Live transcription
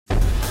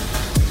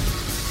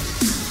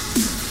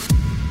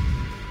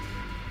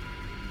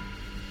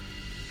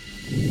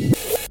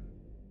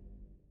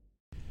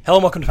Hello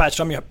and welcome to Patched.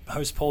 I'm your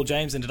host Paul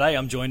James, and today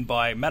I'm joined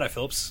by Matto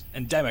Phillips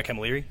and Damo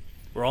Camilleri.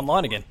 We're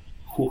online again.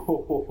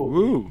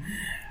 Woo.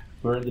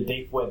 We're in the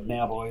deep web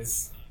now,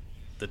 boys.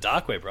 The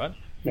dark web, right?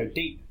 No,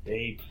 deep.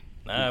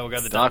 No, we'll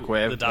go the Dark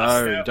web. The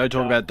dark. No, don't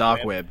talk about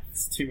dark web.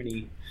 It's too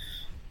many.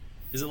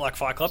 Is it like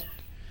Fight Club?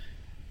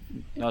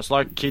 No, it's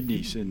like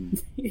kidneys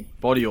and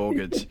body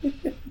organs.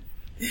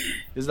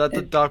 Is that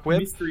the dark web?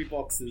 Mystery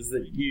boxes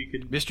that you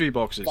can. Mystery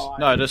boxes. Fine.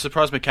 No, they're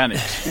surprise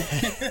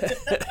mechanics.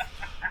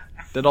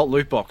 They're not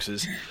loot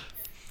boxes.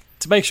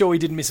 To make sure we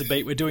didn't miss a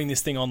beat, we're doing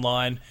this thing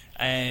online,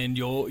 and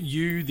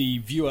you, the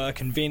viewer,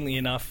 conveniently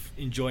enough,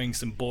 enjoying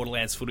some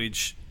Borderlands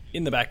footage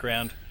in the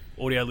background.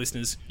 Audio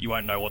listeners, you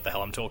won't know what the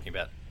hell I'm talking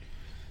about.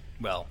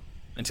 Well,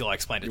 until I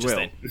explain it You just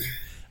will.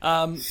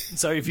 then.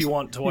 So if you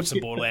want to watch some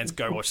Borderlands,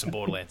 go watch some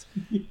Borderlands.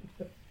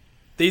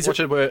 These Watch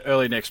it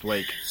early next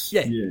week.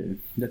 Yeah,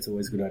 that's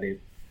always a good idea.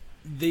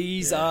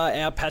 These are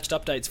our patched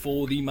updates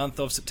for the month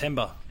of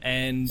September,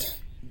 and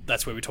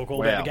that's where we talk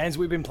all about Wow. the games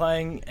we've been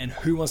playing and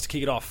who wants to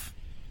kick it off.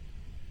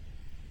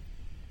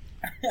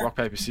 Rock,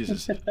 paper,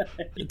 scissors.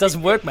 It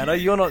doesn't work, Matto.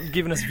 You're not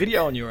giving us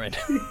video on your end.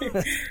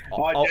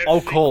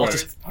 I'll call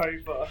it.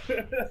 Paper.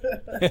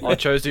 I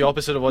chose the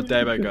opposite of what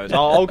Damo goes.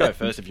 I'll go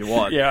first if you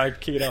want. Yeah, I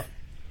kick it off.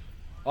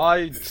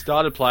 I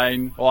started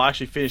playing, or I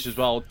actually finished as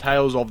well,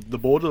 Tales of the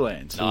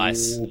Borderlands.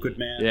 Nice. Oh, good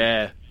man.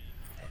 Yeah.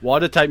 Why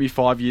did it take me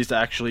 5 years to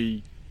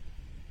actually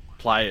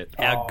play it?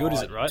 How good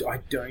is it, right? I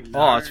don't know.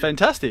 Oh, it's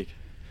fantastic.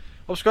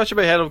 I'm scratching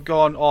my head. I've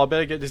gone, I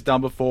better get this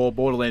done before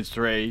Borderlands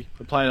 3.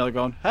 I'm playing it, I've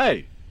gone,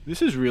 hey,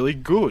 this is really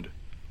good.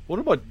 What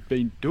have I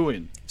been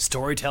doing?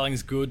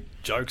 Storytelling's good.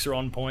 Jokes are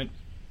on point.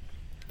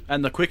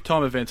 And the quick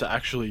time events are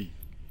actually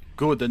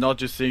good. They're not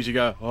just things you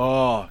go,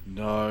 oh,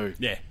 no,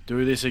 Yeah.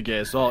 do this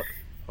again. It's not...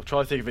 I'm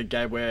trying to think of a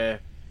game where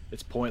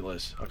it's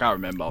pointless. I can't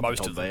remember off Most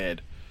the top of of my them.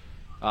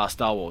 head.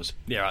 Star Wars.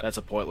 Yeah, right. That's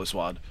a pointless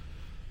one.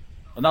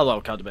 Another one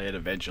will come to my head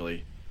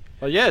eventually.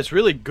 But yeah, it's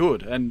really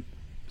good. And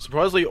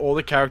surprisingly, all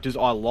the characters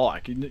I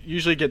like. You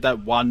usually get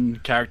that one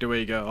character where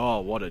you go, oh,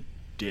 what a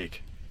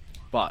dick.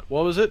 But,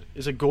 what was it?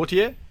 Is it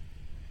Gautier?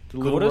 The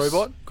little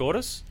robot?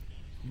 Gortys?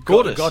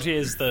 Gortys. Gautier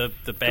is the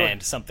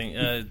band. Something.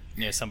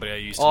 Somebody I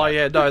used to Oh, know.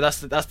 yeah, no, that's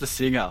the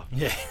singer.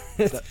 Yeah.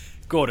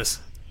 Gortys.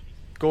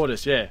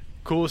 Gortys, yeah.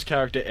 Coolest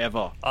character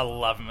ever. I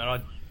love him,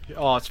 and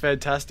Oh, it's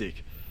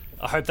fantastic.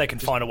 I hope they can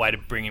find a way to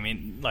bring him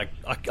in. Like,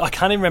 I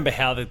can't even remember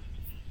how the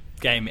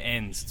game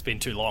ends. It's been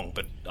too long,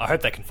 but I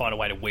hope they can find a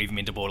way to weave him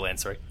into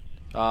Borderlands 3.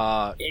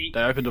 They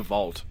opened a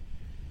vault.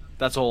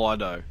 That's all I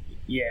know.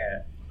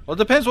 Yeah. Well, it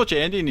depends what your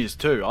ending is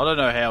too. I don't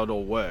know how it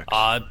all works.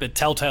 But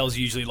Telltale's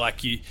usually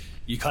like you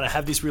kind of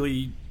have this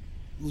really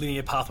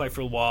linear pathway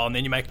for a while, and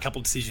then you make a couple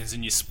of decisions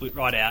and you split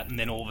right out, and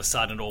then all of a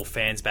sudden it all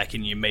fans back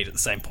in and you meet at the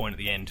same point at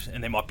the end,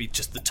 and there might be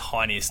just the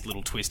tiniest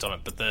little twist on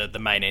it, but the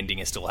main ending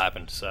has still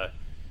happened. So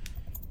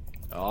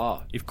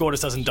if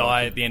Gortys doesn't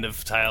die at the end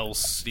of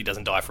Tales, he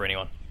doesn't die for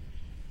anyone,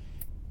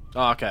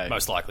 Okay.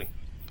 most likely.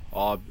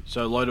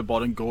 So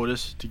Loaderbot and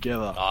Gortys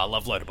together. I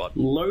love Loaderbot.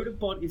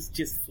 Loaderbot is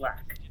just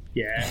flack.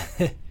 Yeah.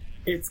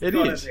 It's It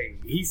gotta is. be.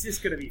 He's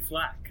just gonna be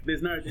flack.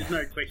 There's no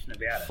question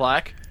about it.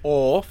 Flack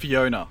or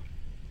Fiona.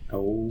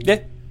 Oh. Yeah.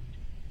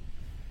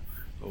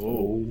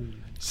 Oh,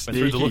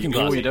 through the looking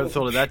glass. Oh, you never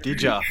thought of that,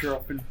 did ya?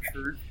 Dropping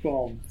truth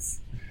bombs.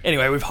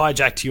 Anyway, we've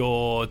hijacked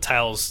your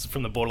Tales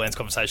from the Borderlands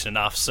conversation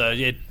enough, so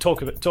yeah, talk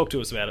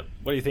to us about it.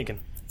 What are you thinking?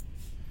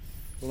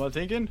 What am I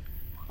thinking?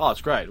 Oh,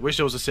 it's great. Wish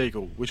there was a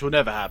sequel, which will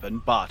never happen,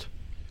 but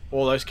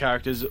all those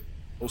characters,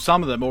 well,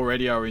 some of them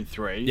already are in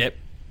 3. Yep.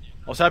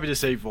 I was happy to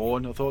see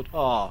Vaughn. I thought,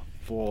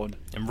 Vaughn.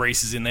 And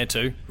Reese is in there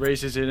too.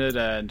 Reese is in it,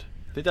 and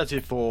I think that's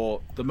it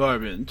for the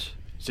moment,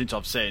 since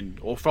I've seen,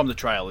 or from the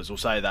trailers, we'll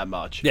say that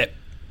much. Yep.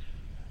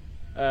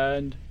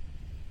 And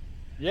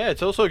yeah,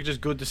 it's also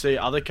just good to see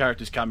other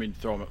characters coming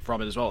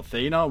from it as well.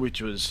 Athena,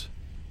 which was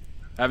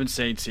I haven't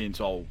seen since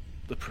the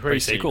pre-sequel,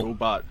 Pre-sequel.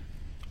 but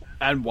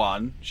and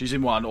 1, she's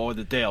in 1 or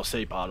the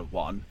DLC part of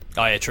 1.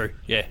 Oh yeah, true.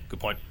 Yeah, good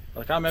point. I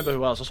can't remember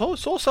who else. I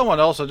saw someone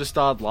else. I just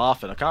started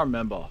laughing. I can't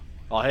remember.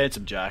 Oh,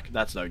 Handsome Jack.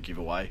 That's no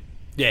giveaway.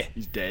 Yeah,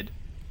 He's dead.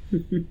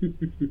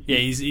 yeah,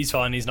 he's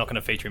fine. He's not going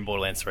to feature in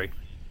Borderlands 3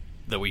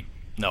 that we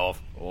know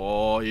of.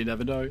 Oh, you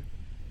never know.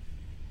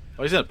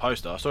 Oh, he's in a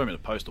poster. I saw him in a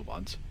poster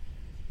once.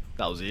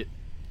 That was it.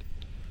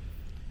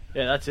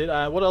 Yeah, that's it.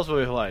 What else were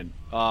we playing?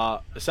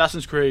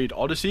 Assassin's Creed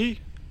Odyssey.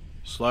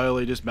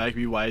 Slowly just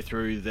making my way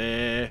through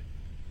there.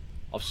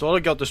 I've sort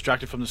of got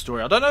distracted from the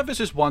story. I don't know if it's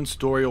just one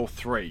story or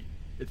 3.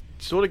 It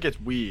sort of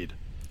gets weird.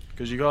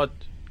 Because you got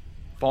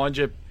find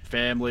your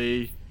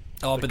family,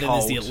 Oh, The but then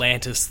there's the cult.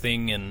 Atlantis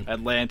thing, and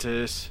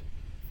Atlantis.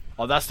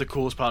 Oh, that's the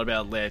coolest part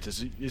about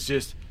Atlantis. It's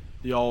just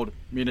the old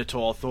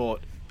Minotaur. I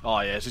thought, oh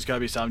yeah, it's just going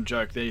to be some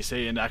joke. Then you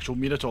see an actual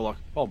Minotaur, like,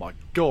 oh my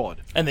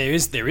god. there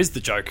is the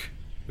joke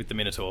with the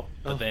Minotaur,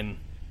 but then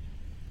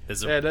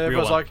there's a Yeah, and real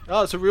everyone's one. like,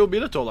 oh, it's a real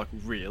Minotaur. Like,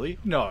 really?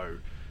 No.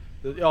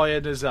 Oh yeah,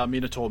 there's a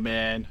Minotaur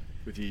man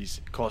with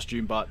his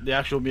costume, but the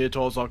actual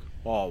Minotaur's like,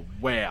 oh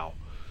wow.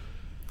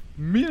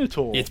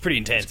 Minotaur. Yeah, it's pretty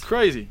intense. It's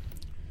crazy.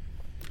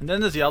 And then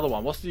there's the other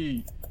one. What's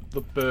the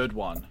bird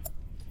one?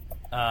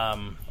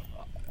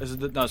 Is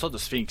it no, it's not the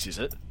Sphinx, is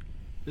it?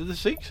 Is it the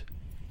Sphinx?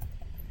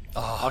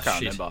 Oh, I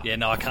can't shit. remember. Yeah,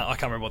 no, I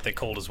can't remember what they're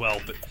called as well.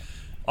 But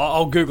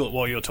I'll Google it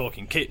while you're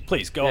talking.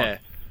 Please go Yeah. on.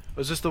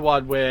 Was this the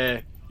one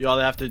where you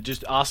either have to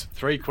just ask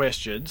 3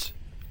 questions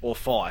or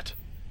fight?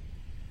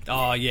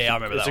 Oh yeah, I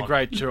remember It's that a one.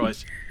 great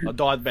choice. I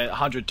died about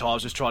 100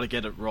 times just trying to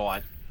get it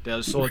right. Then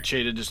I saw a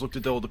cheat and just looked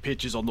at all the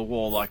pictures on the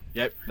wall like,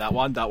 yep, that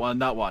one, that one,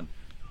 that one.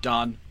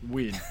 Done.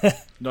 Win.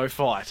 No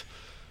fight.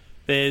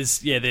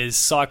 There's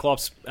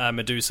Cyclops,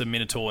 Medusa,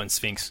 Minotaur, and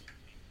Sphinx.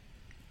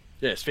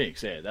 Yeah,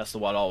 Sphinx, yeah, that's the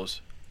one I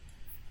was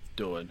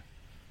doing.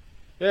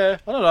 Yeah,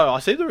 I don't know. I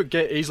seem to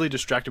get easily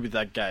distracted with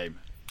that game.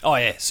 Oh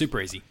yeah,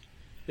 super easy.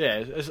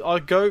 Yeah, I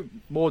go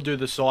more do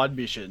the side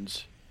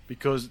missions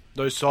because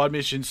those side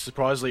missions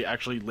surprisingly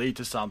actually lead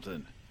to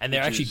something. And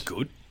they're which actually is-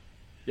 good.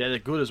 Yeah, they're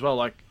good as well.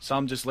 Like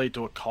some just lead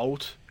to a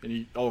cult,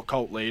 or a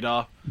cult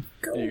leader.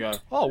 And you go,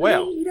 oh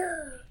wow.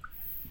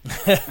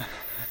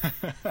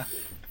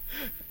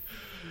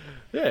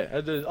 Yeah,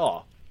 and then,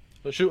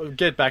 I should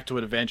get back to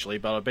it eventually,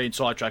 but I've been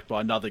sidetracked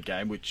by another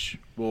game, which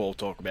we'll all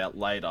talk about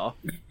later.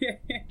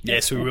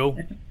 Yes, we will.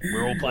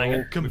 We're all playing All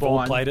it. We've all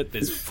combined. played it.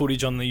 There's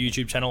footage on the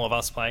YouTube channel of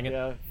us playing it.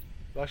 Yeah,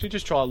 I'll actually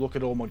just try to look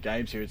at all my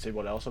games here and see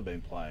what else I've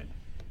been playing.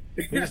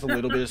 I think just a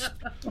little bit.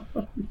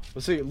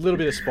 Let's see, a little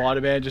bit of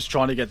Spider-Man, just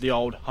trying to get the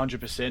old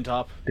 100%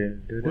 up.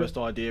 Worst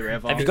idea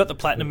ever. Have you got the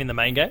platinum in the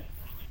main game?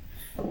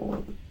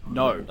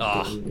 No.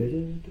 Ah,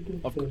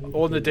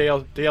 On the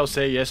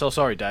DLC, yes. Oh,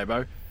 sorry,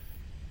 Damo.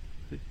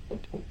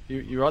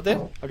 You right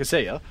there? I can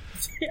see you.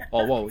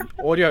 Oh well,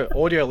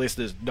 audio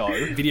listeners, no.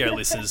 video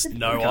listeners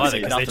no Can't either see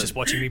because they're nothing. just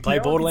watching me play No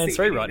one can Borderlands see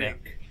 3 anything. right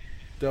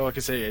now. No, I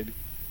can see it.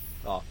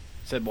 Oh,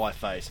 said my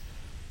face.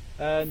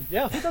 And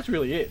yeah, I think that's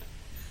really it.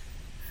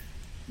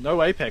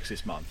 No Apex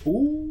this month.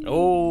 Ooh.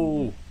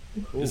 Oh,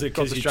 is it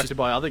Got because you distracted just...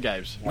 by other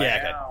games. Yeah,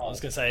 okay. Wow. I was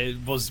going to say,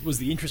 was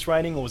the interest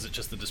raining or was it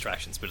just the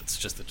distractions? But it's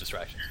just the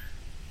distractions.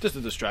 Just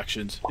the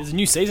distractions. There's a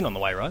new season on the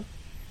way, right?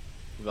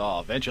 Oh,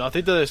 eventually. I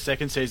think the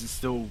second season's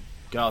still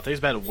going. I think it's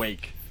about a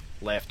week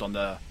left on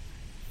the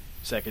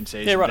second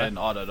season. Yeah, right. And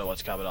I don't know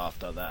what's coming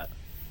after that.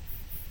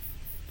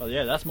 But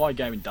yeah, that's my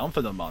gaming done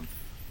for the month.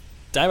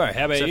 Damo,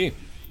 how about So- you?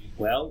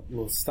 Well,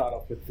 we'll start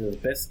off with the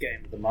best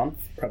game of the month,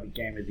 probably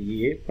game of the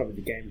year, probably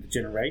the game of the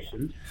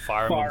generation.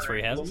 Fire Emblem Fire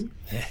Three Houses. Emblem,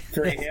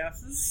 Three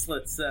Houses.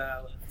 Let's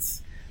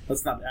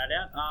knock that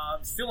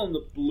out. Still on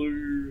the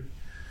blue.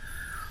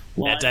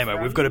 Now, line Damo,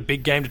 front. we've got a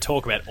big game to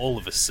talk about, all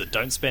of us, so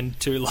don't spend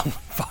too long on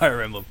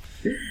Fire Emblem.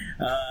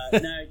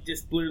 No,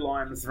 just Blue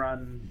Lions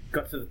Run.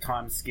 Got to the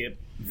time skip.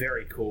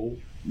 Very cool.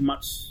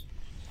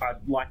 I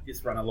like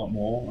this run a lot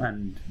more,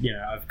 and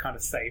I've kind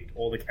of saved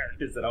all the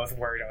characters that I was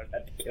worried I would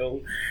have to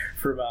kill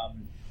from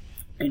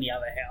any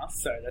other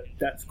house. So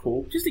that's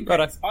cool. Just in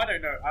Righto. case, I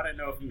don't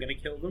know if I'm going to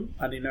kill them.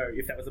 I didn't know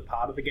if that was a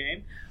part of the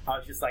game. I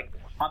was just like,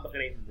 I'm not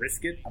going to even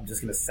risk it. I'm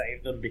just going to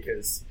save them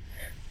because,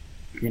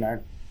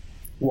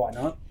 why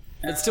not?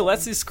 But still,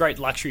 that's this great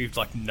luxury of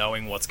like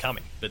knowing what's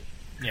coming. But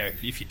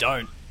if you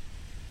don't,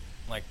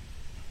 like,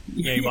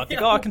 you might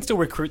think, I can still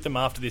recruit them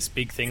after this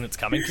big thing that's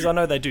coming because I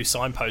know they do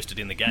signpost it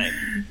in the game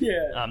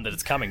Yeah. that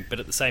it's coming. But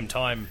at the same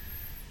time,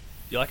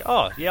 you're like,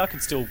 oh yeah, I can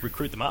still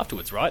recruit them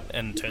afterwards, right?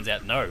 And it turns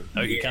out, no,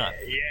 you can't.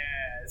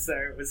 Yeah, so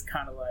it was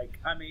kind of like,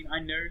 I mean, I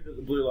know that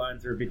the Blue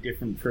Lions are a bit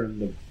different from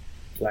the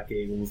Black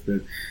Eagles,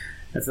 but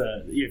that's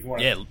if you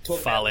want Yeah, to talk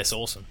far about less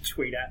awesome.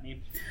 tweet at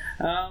me.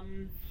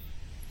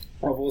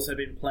 I've also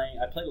been playing.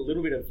 I played a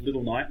little bit of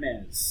Little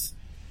Nightmares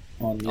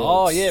on the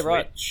Oh, old yeah,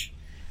 right. Switch.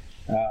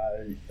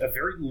 A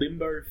very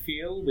limbo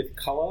feel with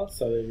color,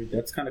 so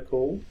that's kind of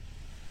cool.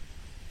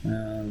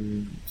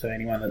 So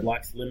anyone that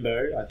likes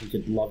Limbo, I think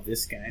you'd love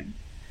this game.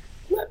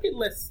 A bit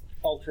less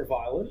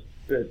ultraviolet,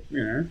 but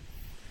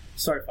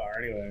so far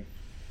anyway.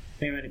 I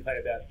think I've only played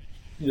about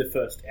the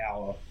first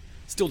hour.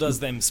 Still does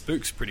them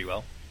spooks pretty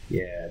well.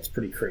 Yeah, it's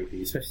pretty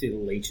creepy, especially the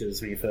leeches.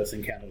 When you first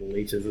encounter the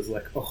leeches, it's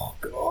like, oh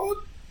god.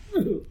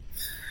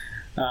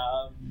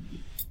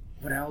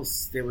 What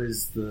else? There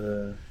was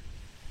that.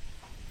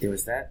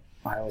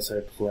 I also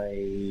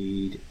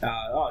played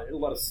a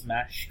lot of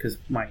Smash because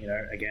my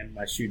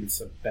students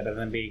are better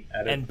than me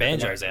at it. And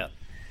Banjo's out.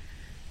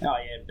 Oh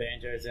yeah,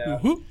 Banjo's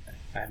out. Woohoo.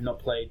 I have not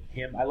played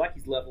him. I like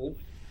his level.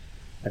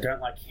 I don't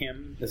like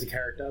him as a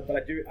character, but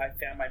I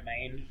found my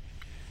main.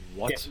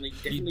 What? Definitely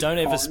You don't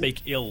ever Con.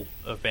 speak ill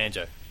of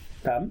Banjo.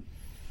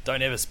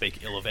 Don't ever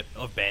speak ill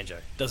of Banjo.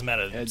 Doesn't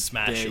matter How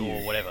Smash dare or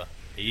you. whatever.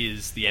 He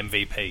is the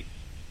MVP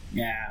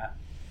Yeah.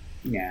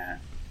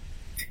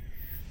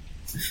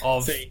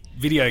 of See.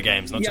 video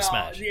games, not just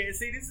Smash. Yeah,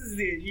 see, this is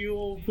it. You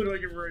all put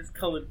on your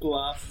rose-coloured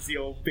glasses, the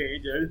old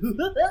Banjo.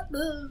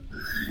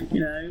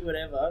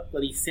 Whatever.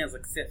 But he sounds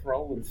like Seth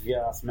Rollins, if you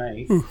ask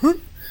me.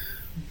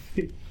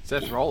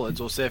 Seth Rollins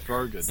or Seth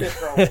Rogen?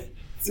 Seth Rollins.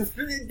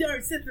 No,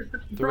 Seth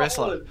The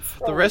wrestler. Rollins.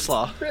 The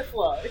wrestler.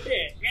 Wrestler,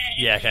 yeah.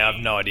 Yeah, okay, I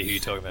have no idea who you're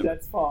talking about.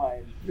 That's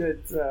fine.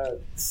 That's a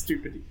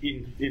stupid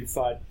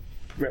inside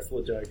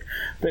wrestler joke.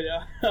 But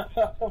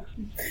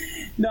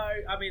no,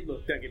 I mean,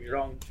 look, don't get me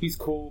wrong. He's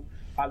cool.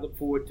 I look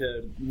forward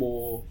to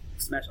more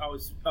Smash. I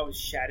was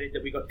shattered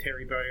that we got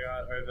Terry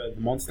Bogard over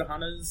the Monster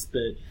Hunters,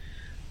 but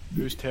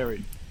Who's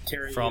Terry?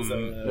 Terry From- is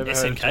Never heard of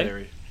SNK?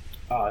 Terry.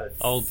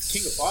 Old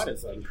King of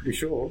Fighters. I'm pretty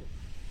sure.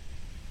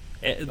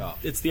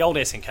 It's the old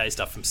SNK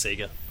stuff from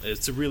Sega.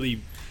 It's a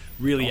really,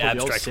 really Oh, the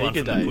old abstract one Sega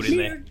for them to put in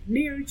there.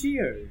 Neo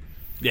Geo.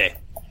 Yeah,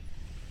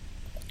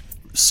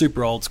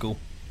 super old school,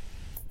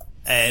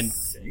 and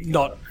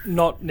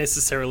not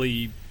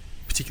necessarily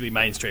particularly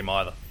mainstream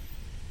either.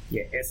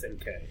 Yeah,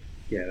 SNK.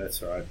 Yeah,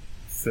 that's right.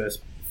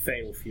 First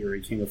Fatal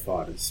Fury King of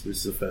Fighters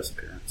was the first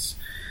appearance.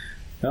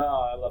 Oh,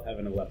 I love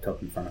having a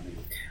laptop in front of me.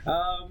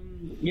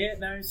 Yeah,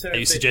 no. So Are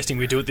you suggesting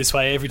we do it this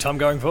way every time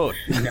going forward?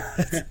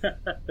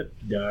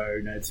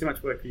 No, too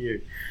much work for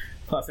you.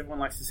 Plus, everyone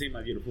likes to see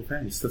my beautiful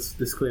face.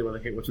 That's clear why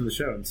they keep watching the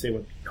show and see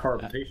what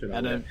horrible t-shirt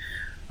I wear.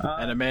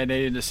 And a man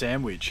eating a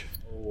sandwich.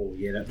 Oh,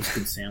 yeah, that was a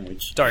good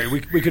sandwich. Sorry, we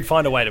could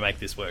find a way to make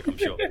this work, I'm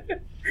sure.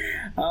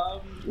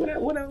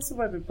 What else have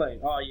I been playing?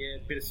 Oh, yeah,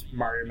 a bit of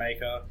Mario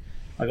Maker.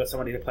 I got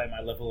somebody to play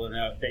my level, and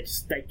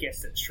they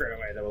guessed it straight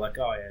away. They were like,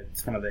 "Oh yeah,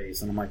 it's one of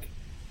these," and I'm like,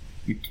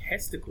 "You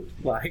testicle!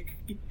 Like,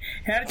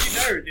 how did you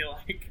know?" They're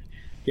like,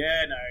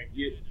 "Yeah,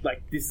 no,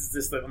 this is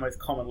just the most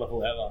common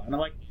level ever," and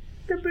I'm like,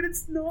 "No, but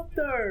it's not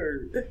though."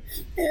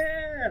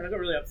 Yeah, and I got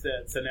really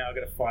upset. So now I've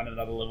got to find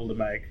another level to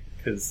make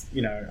because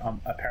I'm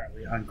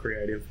apparently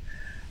uncreative.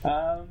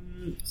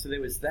 So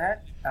there was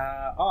that.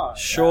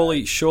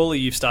 Surely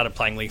you've started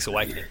playing Link's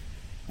Awakening.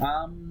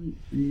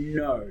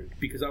 No,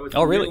 because I was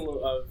Oh, in the really?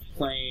 middle of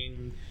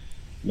playing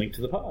Link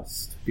to the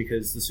Past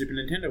because the Super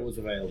Nintendo was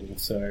available.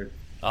 So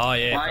Oh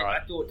yeah, I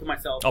alright. thought to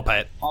myself, I'll pay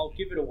it. I'll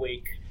give it a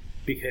week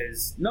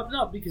because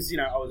not because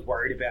I was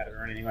worried about it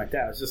or anything like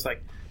that. I was just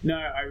like, no,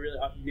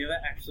 I've never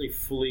actually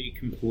fully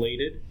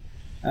completed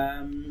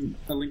A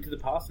Link to the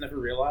Past. Never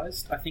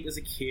realized. I think as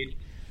a kid,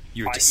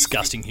 You're a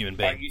disgusting human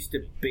I being. used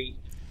to beat.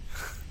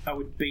 I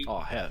would beat. Oh,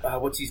 how?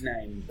 What's his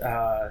name?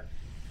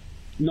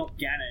 Not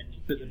Ganon,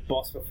 but the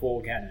boss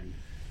before Ganon.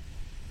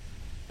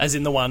 As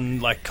in the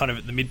one, like, kind of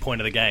at the midpoint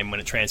of the game when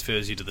it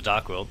transfers you to the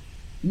Dark World.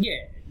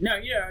 Yeah, no.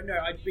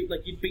 I'd beat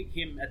you'd beat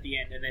him at the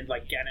end, and then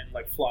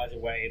Ganon flies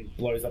away and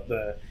blows up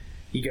the.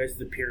 He goes to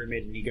the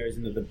pyramid, and he goes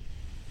into the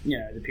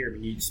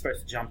pyramid. You're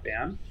supposed to jump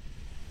down.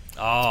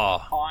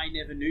 Oh, I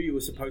never knew you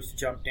were supposed to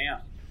jump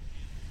down,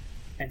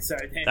 and so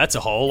then that's a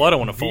hole. I don't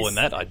want to fall in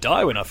that. I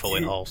die when I fall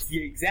in holes.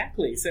 Yeah,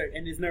 exactly. So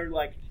and there's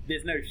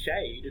no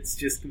shade. It's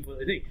just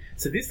completely thing.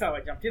 So this time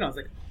I jumped in, I was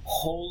like,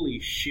 holy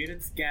shit,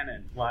 it's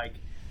Ganon! Like,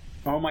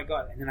 oh my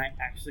god! And then I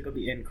actually got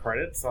the end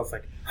credits. So I was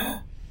like,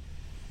 oh,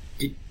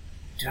 did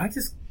I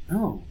just?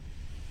 Oh,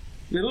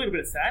 a little bit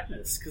of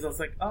sadness because I was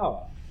like,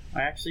 oh,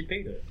 I actually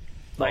beat it.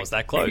 I was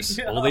that close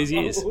all these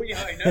years. Oh, yeah,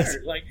 I know.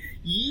 Like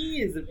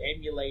years of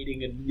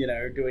emulating and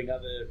doing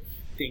other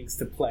things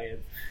to play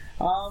it.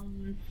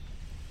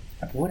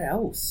 What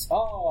else?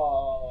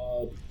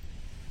 Oh,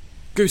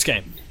 Goose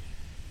Game.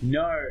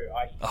 no,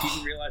 I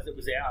didn't realize it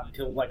was out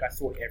until I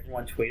saw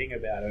everyone tweeting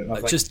about it. And I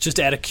was like, Just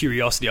out of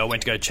curiosity, I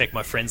went to go check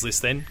my friends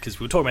list then because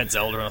we were talking about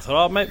Zelda, and I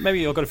thought, oh,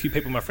 maybe I've got a few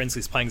people on my friends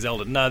list playing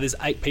Zelda. No, there's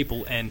 8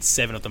 people, and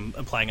 7 of them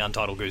are playing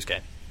Untitled Goose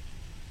Game.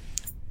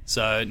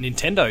 So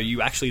Nintendo,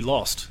 you actually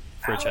lost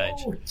for a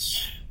change.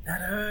 ouch,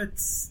 that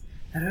hurts.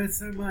 That hurts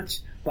so much.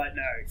 But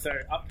no, so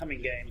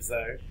upcoming games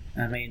though.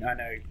 I mean, I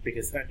know only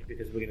because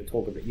we're going to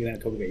talk about you're going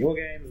to talk about your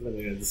games, and then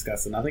we're going to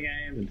discuss another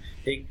game and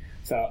thing.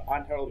 So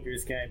Untitled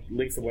Goose Game,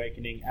 Link's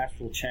Awakening,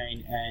 Astral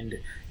Chain, and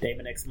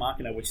Daemon X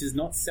Machina, which is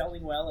not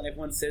selling well, and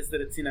everyone says that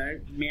it's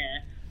meh,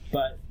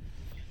 but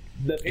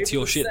the people It's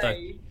your that shit,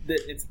 say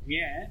that it's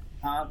meh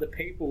are the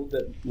people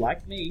that,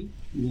 like me,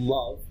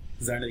 love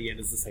Zone of the End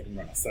as the second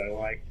runner.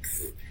 So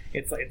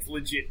it's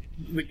legit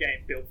the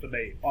game built for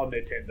me on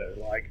Nintendo.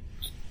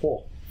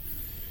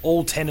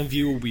 All 10 of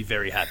you will be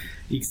very happy.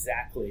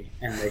 Exactly,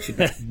 and they should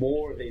make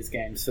more of these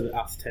games for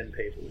us 10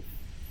 people.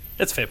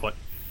 That's a fair point.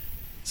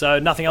 So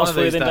nothing One else of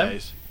for you these then, Dave?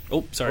 days.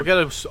 Oh, sorry.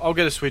 I'll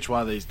get a Switch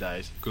one of these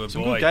days. Good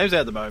Some boy. good games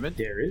out at the moment.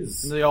 There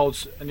is. And the old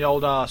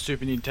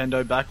Super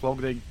Nintendo backlog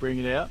they bring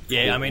it out.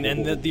 Yeah, I mean,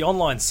 and the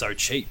online's so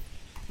cheap.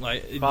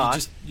 But, You no,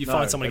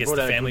 find someone they who gets brought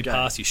the out a family good game.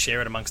 pass, you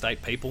share it amongst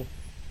 8 people.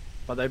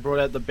 But they brought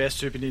out the best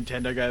Super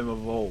Nintendo game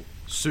of all,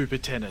 Super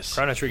Tennis.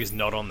 Chrono Trigger's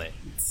not on there.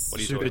 What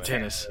are you Super talking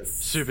about? Tennis.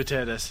 Super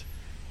Tennis.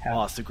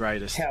 Hell- It's the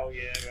greatest. Hell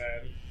yeah,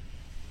 man.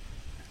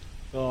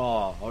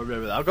 Oh, I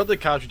remember that. I've got the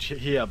cartridge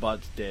here, but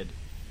it's dead.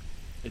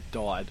 It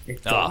died,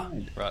 It Ah,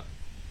 died. right.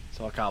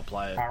 so I can't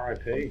play it.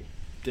 R.I.P.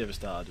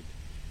 Devastated.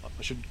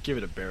 I should give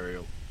it a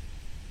burial.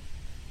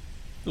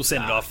 We'll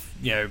send it off,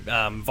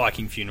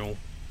 Viking funeral,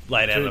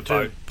 lay it out on a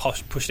boat,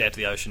 push it out to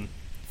the ocean,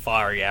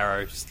 fiery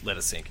arrow, just let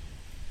it sink.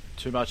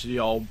 Too much of the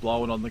old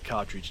blowing on the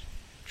cartridge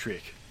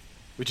trick,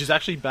 which is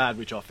actually bad,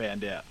 which I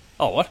found out.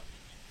 Oh, what?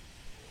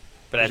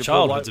 But our Did you pull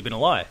childhoods like- have been a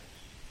lie.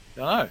 I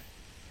know.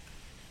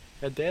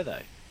 How dare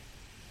they?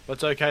 But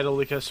it's okay to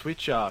lick a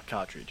Switch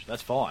cartridge.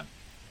 That's fine.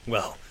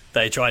 Well,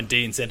 they try and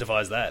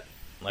de-incentivize that.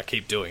 I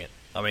keep doing it.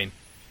 I mean...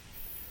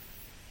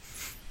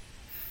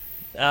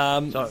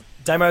 So-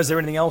 Damo, is there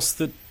anything else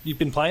that you've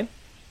been playing?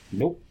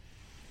 Nope.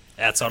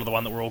 outside of the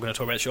one that we're all going to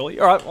talk about shortly.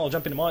 All right, well, I'll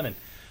jump into mine then.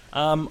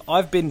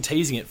 I've been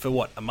teasing it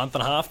for, a month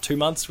and a half, 2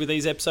 months with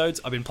these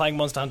episodes. I've been playing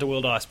Monster Hunter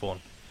World Iceborne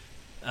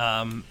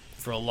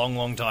for a long,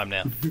 long time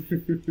now.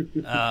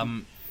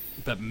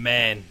 But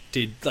man,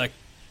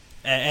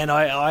 and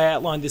I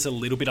outlined this a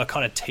little bit. I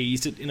kind of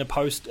teased it in a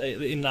post,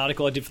 in an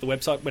article I did for the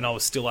website when I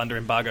was still under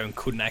embargo and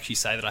couldn't actually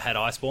say that I had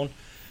Iceborne.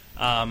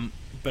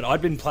 But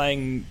I'd been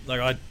playing,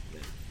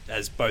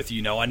 as both of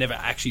you know, I never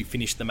actually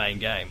finished the main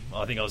game.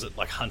 I think I was at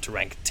Hunter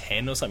rank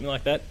 10 or something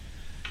like that.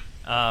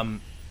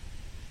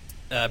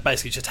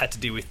 Basically just had to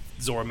deal with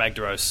Zora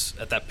Magdaros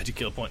at that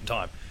particular point in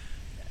time.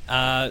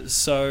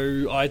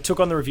 So I took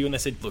on the review and they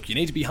said, look, you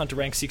need to be Hunter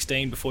rank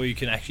 16 before you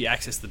can actually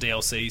access the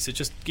DLC, so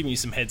just give me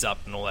some heads up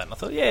and all that. And I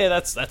thought, yeah,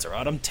 that's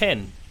alright, I'm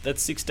 10,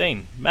 that's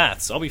 16,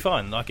 maths, I'll be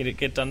fine, I can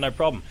get done, no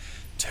problem.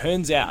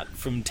 Turns out,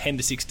 from 10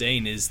 to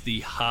 16 is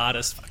the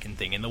hardest fucking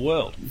thing in the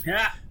world.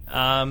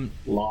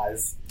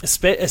 Lies.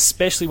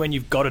 Especially when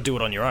you've got to do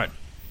it on your own.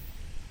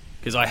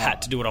 Because I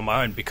had to do it on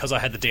my own, because I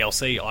had the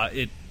DLC,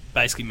 it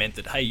basically meant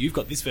that, hey, you've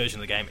got this version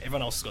of the game,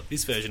 everyone else has got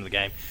this version of the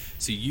game,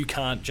 so you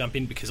can't jump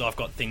in because I've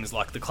got things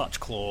like the Clutch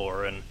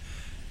Claw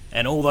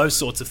and all those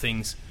sorts of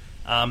things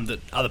that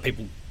other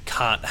people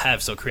can't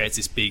have, so it creates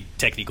this big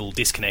technical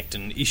disconnect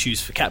and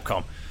issues for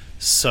Capcom.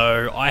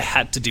 So I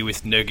had to deal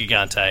with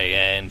Nergigante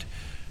and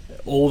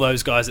all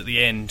those guys at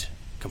the end,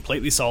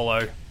 completely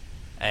solo,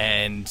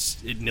 and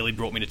it nearly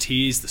brought me to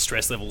tears. The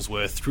stress levels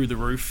were through the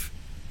roof.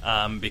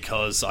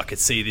 Because I could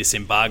see this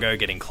embargo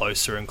getting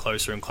closer and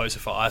closer and closer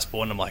for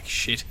Iceborne. I'm like,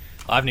 shit,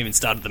 I haven't even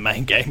started the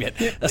main game yet.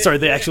 I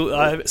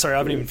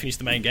haven't even finished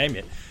the main game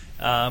yet.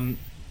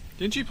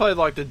 Didn't you play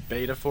the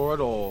beta for it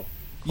or?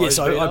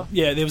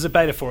 Yeah, there was a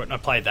beta for it, and I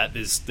played that.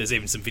 There's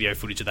even some video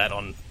footage of that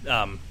on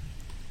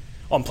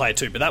Player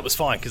 2, but that was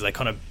fine because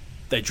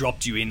they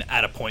dropped you in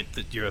at a point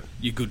that you're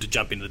good to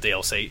jump into the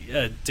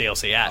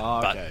DLC at. Oh,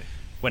 okay. But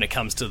when it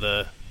comes to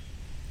the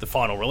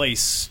final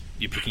release,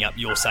 you're picking up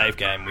your save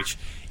game, which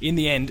in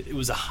the end it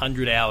was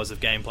 100 hours of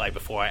gameplay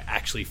before I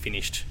actually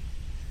finished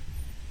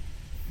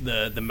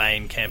the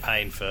main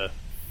campaign for.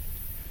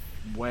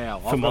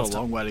 Wow, I've got a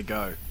long way to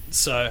go.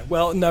 So,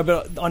 well, no,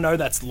 but I know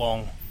that's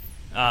long.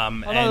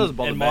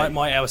 And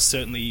my hours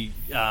certainly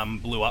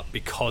blew up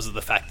because of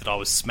the fact that I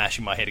was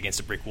smashing my head against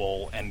a brick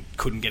wall and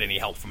couldn't get any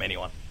help from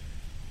anyone.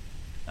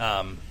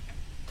 You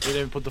didn't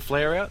even put the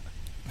flare out?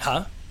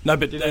 Huh? No,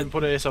 but didn't even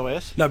put an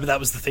SOS? No, but that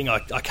was the thing. I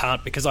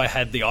can't, because I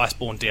had the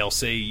Iceborne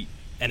DLC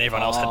and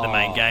everyone else had the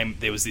main game.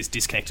 There was this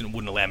disconnect and it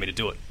wouldn't allow me to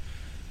do it.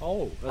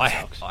 Oh, that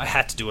sucks. I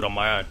had to do it on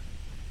my own.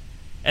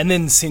 And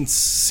then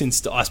since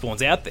the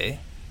Iceborne's out there,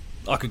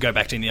 I could go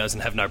back to Indios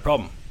and have no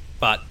problem.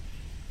 But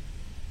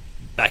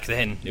back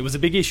then, it was a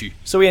big issue.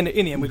 So in the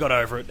end, we got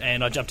over it,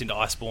 and I jumped into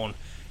Iceborne.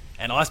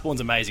 And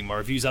Iceborne's amazing. My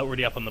review's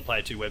already up on the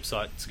Player 2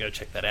 website, so go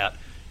check that out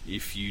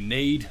if you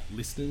need,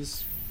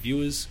 listeners,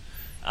 viewers.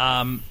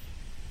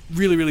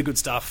 Really, really good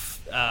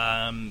stuff.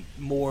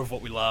 More of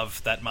what we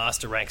love. That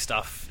master rank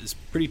stuff is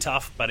pretty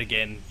tough, but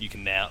again, you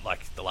can now,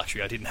 the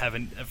luxury I didn't have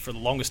for the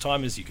longest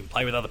time is you can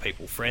play with other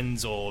people,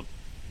 friends or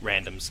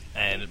randoms,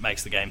 and it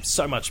makes the game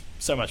so much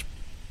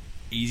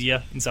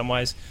easier in some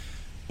ways,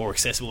 more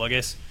accessible, I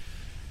guess.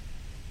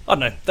 I don't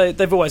know.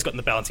 They've always gotten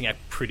the balancing act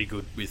pretty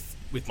good with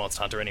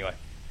Monster Hunter anyway.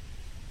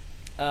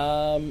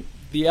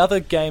 The other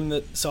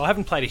game so I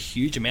haven't played a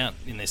huge amount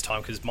in this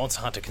time because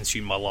Monster Hunter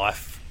consumed my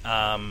life.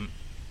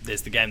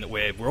 There's the game that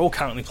we're all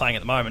currently playing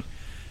at the moment.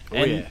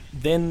 And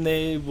then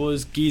there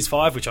was Gears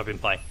 5, which I've been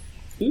playing.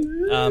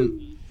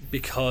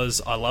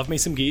 Because I love me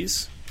some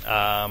Gears.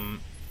 Matt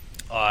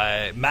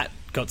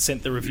Hewson got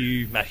sent the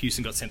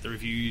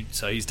review,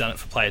 so he's done it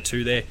for Player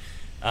 2 there.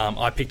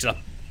 I picked it up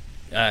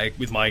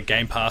with my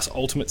Game Pass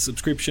Ultimate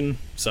subscription,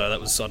 so that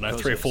was,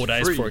 3 or 4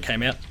 days before it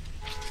came out.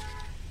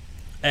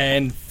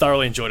 And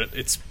thoroughly enjoyed it.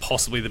 It's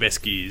possibly the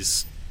best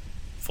Gears,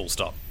 full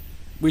stop.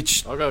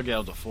 Which I'll go get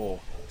up to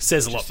 4.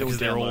 Says a lot because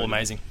they're all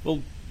amazing.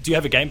 Well, do you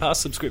have a Game Pass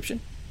subscription?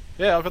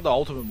 Yeah, I've got the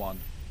Ultimate one.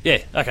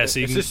 Yeah, okay, so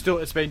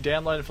it's been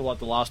downloaded for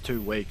the last 2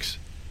 weeks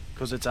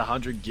because it's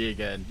 100 gig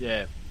and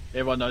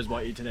everyone knows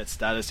my internet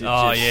status.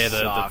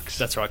 Sucks.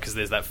 That's right, because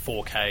there's that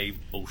 4K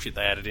bullshit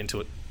they added into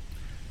it.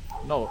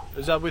 No,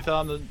 is that with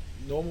the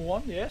normal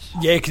one? Yes.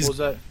 Yeah,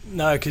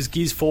 because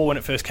Gears 4 when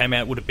it first came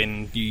out would have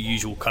been your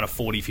usual kind of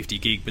 40-50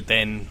 gig, but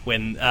then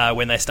when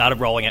they started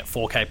rolling out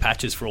 4K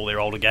patches for all their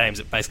older games,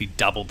 it basically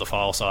doubled the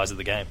file size of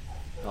the game.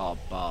 Oh,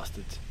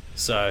 bastards.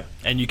 So,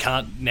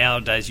 and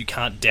nowadays you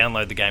can't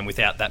download the game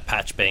without that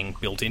patch being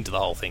built into the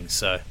whole thing,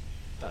 so...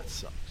 That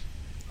sucks.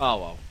 Oh,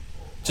 well.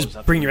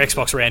 Just bring your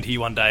Xbox around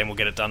here one day and we'll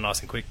get it done nice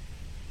and quick.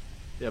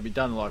 Yeah, it'll be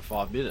done in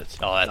 5 minutes.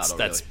 Oh, that's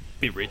really. A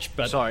bit rich,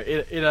 but...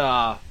 Sorry, in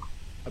a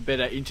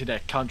better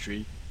internet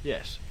country,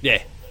 yes.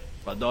 Yeah.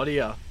 But not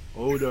here.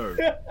 Oh, no.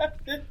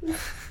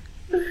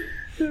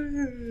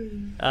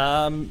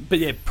 But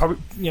yeah,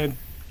 probably,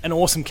 an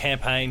awesome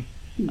campaign.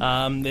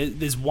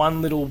 There's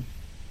one little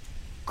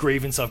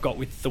grievance I've got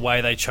with the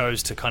way they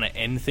chose to kind of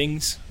end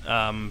things,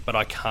 but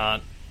I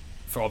can't,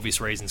 for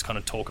obvious reasons, kind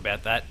of talk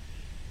about that.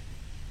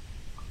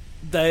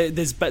 they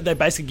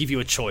basically give you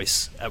a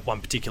choice at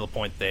one particular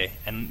point there,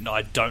 and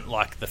I don't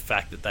like the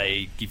fact that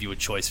they give you a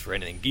choice for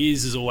anything.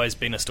 Gears has always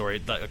been a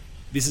story.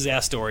 This is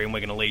our story, and we're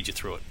going to lead you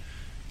through it.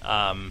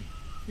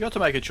 You got to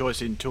make a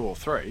choice in 2 or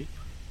 3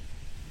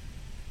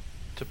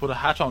 to put a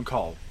hat on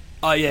Cole.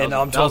 Oh yeah,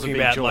 no, I'm talking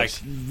about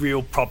choice. like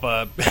real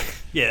proper.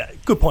 Yeah,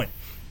 good point.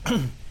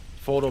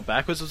 Forward or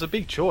backwards was a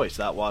big choice,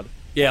 that one.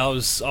 Yeah, I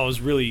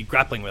was really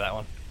grappling with that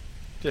one.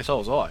 Yes, so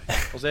was I.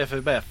 I was there for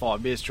about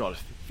 5 minutes trying to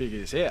figure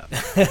this out.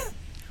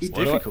 It's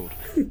difficult.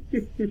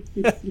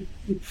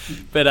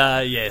 But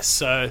yeah,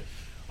 so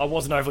I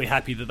wasn't overly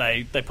happy that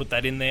they put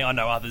that in there. I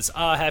know others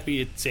are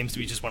happy. It seems to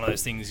be just one of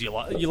those things you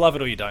love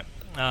it or you don't.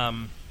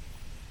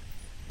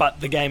 But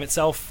the game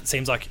itself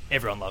seems like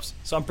everyone loves,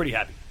 so I'm pretty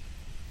happy.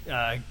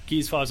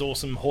 Gears 5 is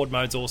awesome. Horde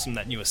mode's awesome.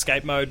 That new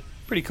escape mode,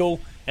 pretty cool.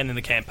 And then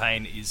the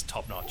campaign is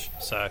top notch.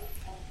 So,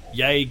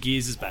 yay,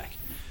 Gears is back.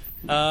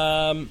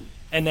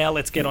 And now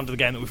let's get on to the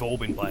game that we've all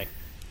been playing.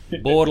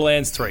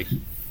 Borderlands 3.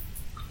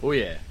 Oh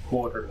yeah.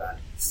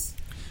 Borderlands.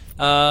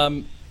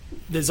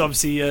 There's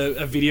obviously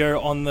a video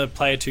on the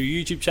Player 2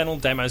 YouTube channel.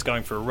 Damo's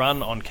going for a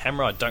run on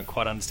camera. I don't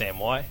quite understand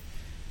why.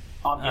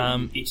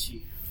 I'm getting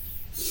itchy.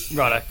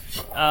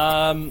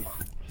 Righto.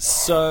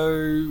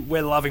 So,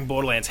 we're loving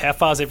Borderlands. How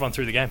far is everyone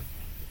through the game?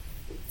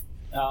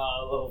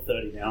 Level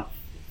 30 now.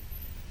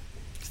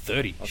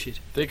 30? Shit.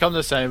 I think I'm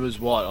the same as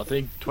what? I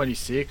think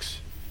 26.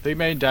 I think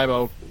me and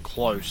Damo are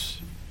close.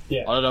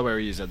 Yeah. I don't know where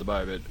he is at the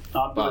moment,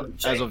 I'm but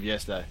doing as of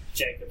yesterday.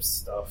 Jacob's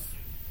stuff.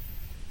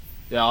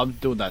 Yeah, I'm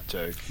doing that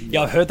too.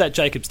 Yeah, I've heard that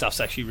Jacob stuff's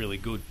actually really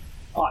good.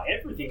 Oh,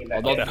 everything in that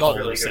Oh, game That is whole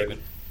really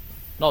segment.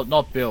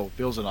 Not Bill.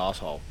 Bill's an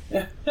asshole.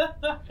 good.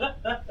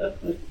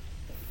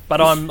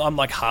 But I'm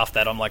like half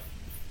that. I'm like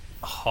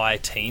high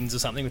teens or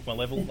something with my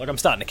level. Like I'm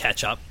starting to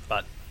catch up,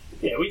 but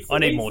Yeah, I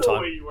need more time.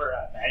 where you were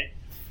at, mate.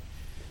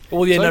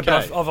 well, yeah, It's no, okay.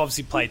 but I've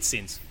obviously played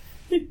since.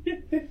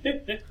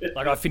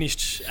 Like I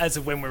finished as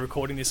of when we're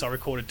recording this. I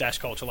recorded Dash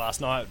Culture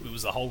last night. It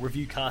was a whole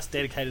review cast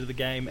dedicated to the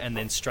game, and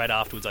then straight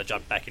afterwards I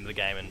jumped back into the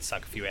game and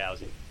sunk a few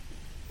hours in,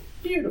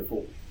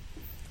 Beautiful.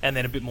 and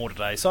then a bit more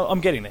today. So I'm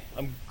getting there.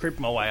 I'm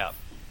creeping my way up,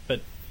 but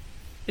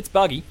it's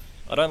buggy.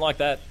 I don't like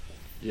that.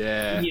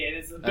 Yeah. Yeah,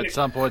 there's been At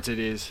some points it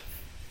is.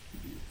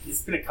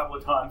 It's been a couple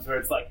of times where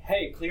it's like,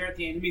 hey, clear out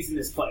the enemies in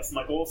this place. I'm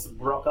like, awesome,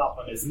 rock up,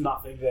 and there's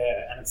nothing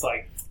there. And it's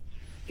like,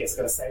 guess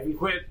gotta save and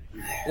quit.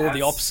 Or the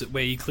That's- opposite,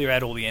 where you clear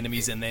out all the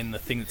enemies and then the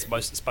thing that's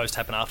supposed to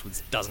happen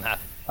afterwards doesn't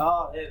happen.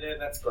 Oh, yeah,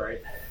 that's great.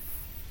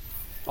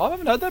 I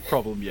haven't had that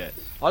problem yet.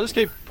 I just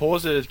keep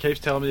pausing. It keeps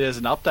telling me there's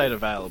an update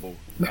available.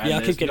 And Yeah, I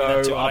keep there's getting no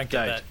that too. I don't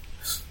get update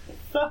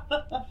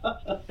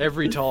that.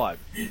 every time.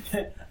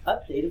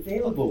 Update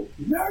available.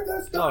 No,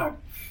 that's not.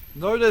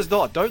 No, there's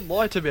not. Don't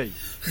lie to me.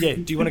 Yeah,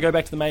 do you want to go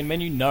back to the main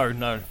menu?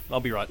 No, I'll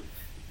be right.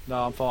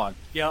 No, I'm fine.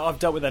 Yeah, I've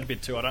dealt with that a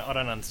bit too. I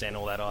don't understand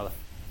all that either.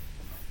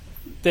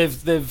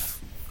 They've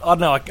I don't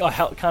know. I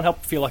can't help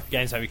but feel like the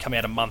game's maybe come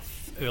out a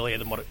month earlier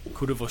than what it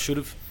could have or should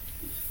have.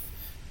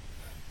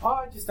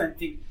 I just don't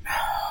think.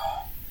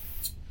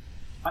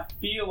 I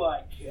feel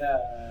like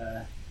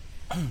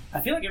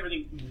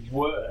everything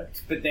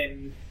worked, but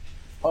then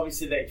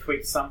obviously they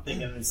tweaked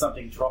something and then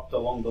something dropped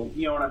along the.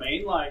 You know what I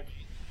mean? Like,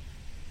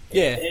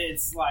 Yeah,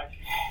 it's like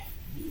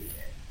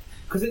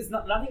because it's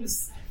not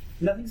nothing's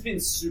been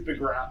super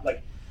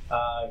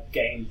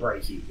game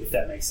breaking, if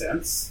that makes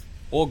sense.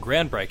 or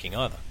groundbreaking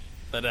either.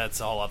 But that's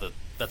a whole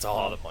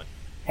other point.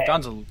 Hey,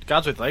 Guns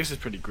with Legs is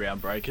pretty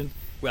groundbreaking.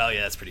 Well,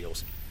 yeah, that's pretty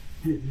awesome.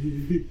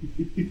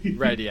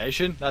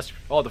 Radiation. That's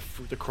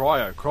the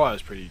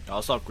cryo's pretty. No,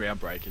 it's not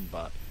groundbreaking,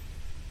 but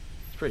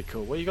it's pretty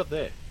cool. What you got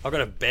there? I've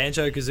got a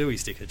Banjo Kazooie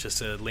sticker just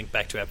to link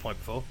back to our point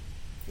before.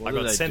 What I did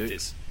got they sent do?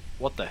 this.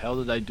 What the hell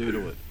did they do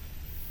to it?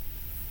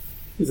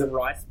 is it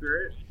Rice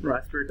Spirit?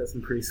 Rice Spirit does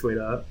some pretty sweet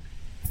art.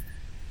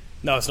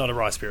 No, it's not a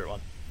Rice Spirit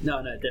one.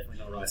 No, definitely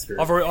not Rice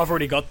Spirit. I've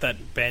already got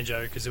that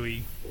Banjo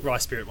Kazooie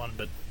Rice Spirit one,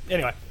 but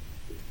anyway,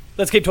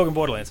 let's keep talking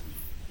Borderlands.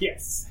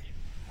 Yes.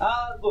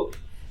 Look,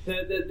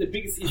 the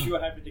biggest issue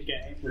I have with the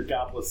game,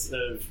 regardless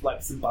of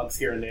like some bugs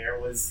here and there,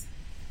 was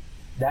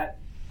that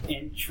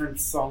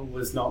entrance song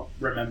was not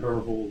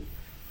rememberable.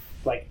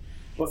 Like,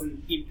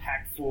 wasn't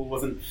impactful.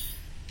 Wasn't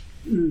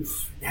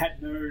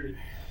had no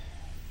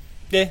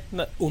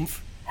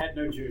Oomph. had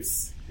no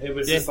juice. It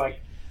was Yeah. just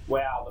like,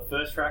 wow, the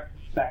first track,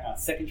 banger.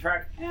 Second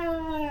track,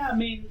 I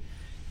mean,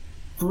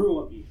 grew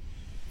on me.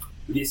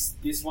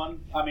 This one,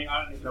 I mean,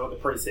 I don't even know what the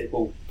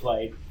pre-sequel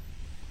played.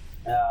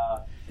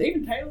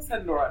 Even Tales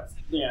had an alright,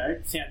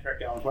 soundtrack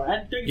going for it.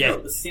 And don't get me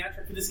wrong, the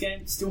soundtrack for this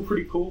game is still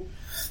pretty cool,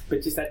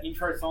 but just that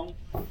intro song,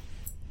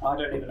 I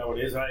don't even know what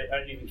it is. I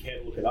don't even care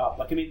to look it up.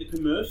 Like, I mean, the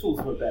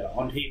commercials were better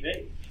on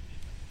TV.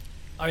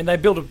 I mean, they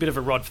built a bit of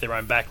a rod for their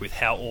own back with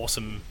how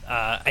awesome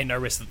Ain't No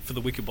Rest for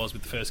the Wicked was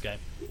with the first game.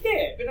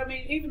 Yeah, but I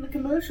mean, even the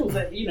commercials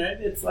that,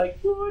 it's like,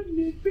 wouldn't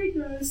it be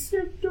nice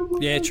if the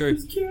world Yeah, true.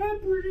 was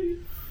Cadbury?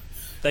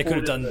 They could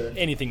have done Whatever.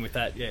 anything with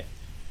that, yeah.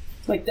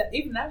 Like that,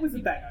 even that was a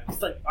banger.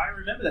 It's like I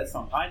remember that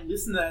song. I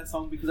listen to that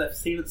song because I've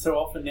seen it so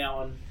often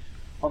now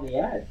on the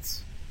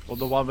ads. Or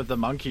the one with the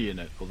monkey in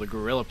it, or the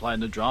gorilla playing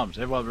the drums.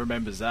 Everyone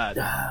remembers that.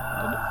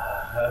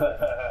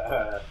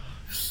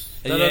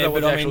 They don't know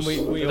what the actual,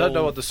 they don't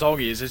know what the song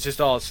is. It's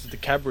just it's the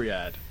Cadbury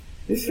ad.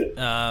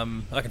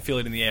 I can feel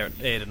it in the air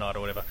tonight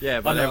or whatever.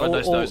 Yeah, but everyone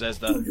knows as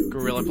the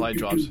gorilla playing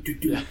drums.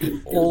 Yeah.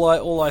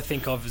 All I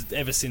think of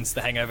ever since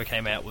The Hangover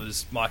came out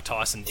was Mike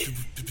Tyson. Boom,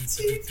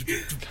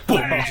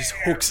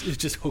 it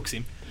just hooks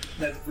him.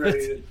 That's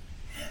brilliant.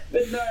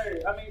 But no,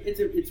 I mean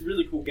it's a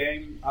really cool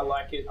game. I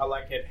like it. I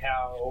like it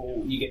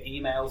how you get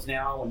emails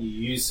now when you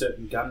use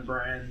certain gun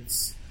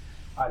brands.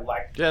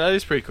 Yeah, that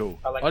is pretty cool.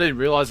 I didn't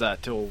realise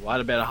that till I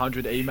had about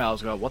 100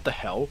 emails ago. What the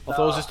hell? I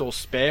thought it was just all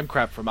spam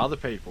crap from other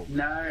people.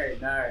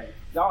 No.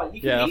 Oh,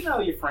 you can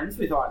email your friends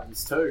with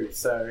items too.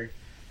 So,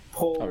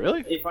 Paul, oh,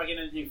 really? If I get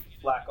anything from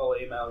Flack, I'll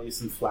email you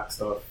some Flack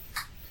stuff.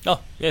 Oh,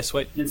 yeah,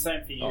 sweet. And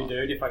same for you,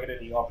 dude. If I get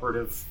any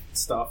operative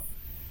stuff.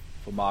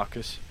 For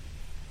Marcus.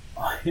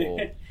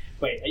 Wait,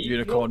 are you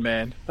Unicorn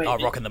Man?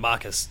 Rocking the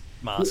Marcus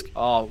mask.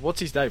 Oh, what's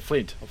his name?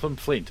 Flint. I'm from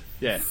Flint.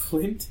 Yeah.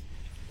 Flint?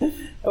 Oh,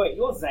 wait,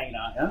 you're Zane,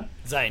 aren't you?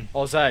 Zane.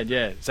 Oh, Zane,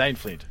 yeah. Zane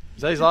Flint.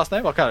 Is that his last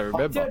name? I can't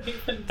remember.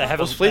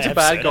 Was Flint a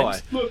bad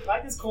guy? Look,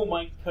 I just call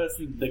my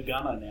person the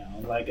Gunner now.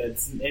 Like,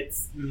 it's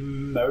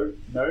Mose?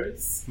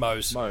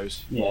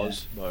 Mose. Yeah.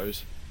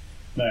 Mose,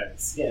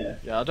 yeah.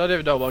 Yeah, I don't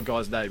even know what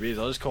guy's name is.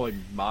 I just call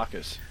him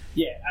Marcus.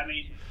 Yeah, I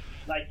mean,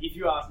 like, if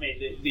you ask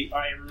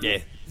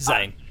me,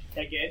 Zane.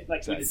 Again,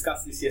 like, we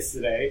discussed this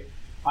yesterday.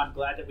 I'm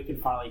glad that we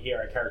can finally hear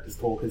our characters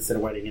talk instead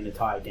of waiting an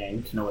entire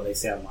game to know what they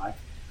sound like.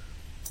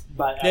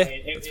 But I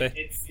mean,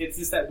 it's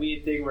just that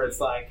weird thing where it's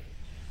like,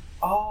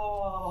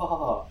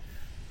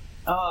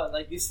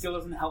 like this still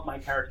doesn't help my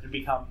character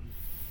become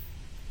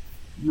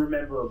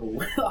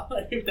rememberable.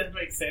 If that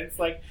makes sense.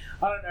 Like,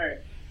 I don't know.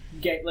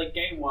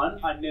 Game 1,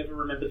 I never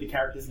remembered the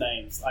characters'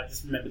 names. I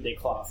just remembered their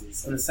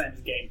classes, and the same as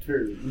Game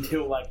 2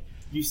 until like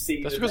you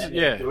see them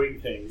doing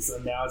things,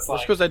 and now it's like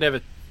that's because they never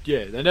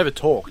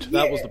talked.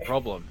 Yeah. That was the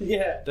problem.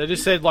 Yeah. They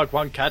just said like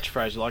one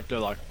catchphrase, like they're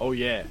like, "Oh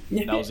yeah,"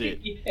 that was it.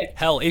 Yeah.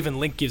 Hell,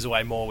 even Link gives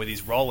away more with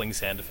his rolling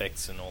sound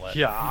effects and all that.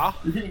 Yeah.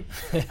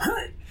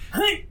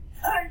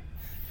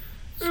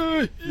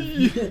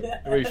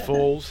 Where he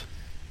falls.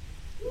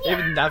 Yeah.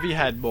 Even Navi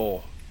had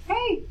more.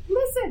 Hey,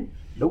 listen.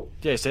 Nope.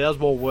 Yeah, so that was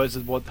more words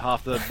than what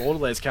half the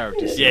Borderlands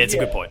characters. Yeah, it's a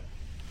good point.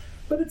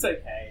 But it's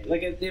okay.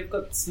 Like, they've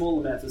got small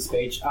amounts of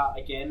speech.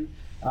 Again.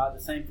 The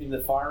same thing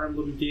that Fire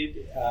Emblem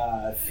did.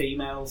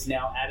 Females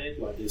now added,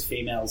 like there's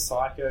female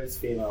psychos,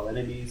 female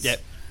enemies.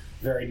 Yep.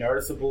 Very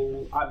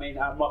noticeable. I mean,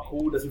 not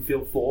cool, doesn't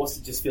feel forced,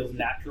 it just feels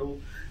natural,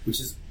 which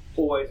is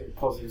always a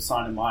positive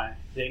sign in my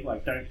thing.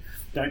 Like,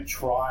 don't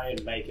try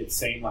and make it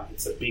seem like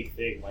it's a big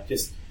thing. Like,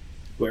 just,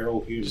 we're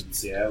all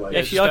humans, yeah? Like,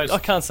 actually, I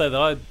can't say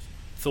that I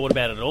thought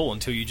about it at all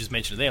until you just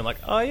mentioned it there. I'm like,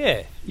 oh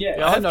yeah.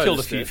 Yeah, I have killed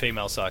a few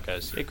female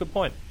psychos. Yeah, good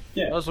point.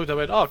 Yeah. I just looked at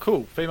it and went, oh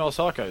cool, female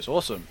psychos,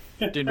 awesome.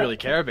 Didn't really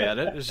care about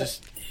it. It's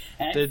just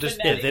they're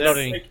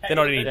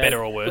not any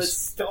better or worse.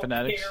 Stop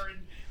fanatics.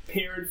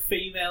 Pairing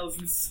females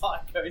and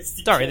psychos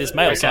together. Don't worry, there's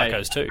male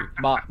psychos too.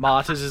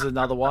 Martyrs is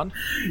another one.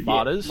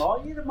 Martyrs.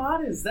 Oh yeah, the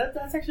martyrs.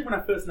 That's actually when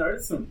I first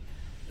noticed them.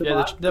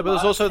 But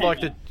there's also like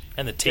the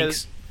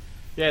tinks.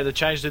 Yeah, they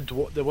changed it.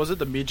 There was it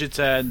the midgets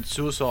and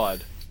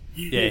suicide.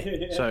 Yeah,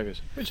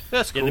 psychos. Which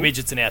that's cool. Yeah, the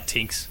midgets are now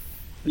tinks.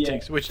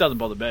 Tinks, which doesn't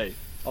bother me.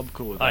 I'm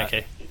cool with that.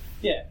 Okay.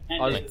 Yeah,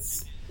 and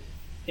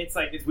it's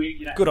like it's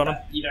weird. Good on them.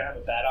 You don't have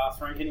a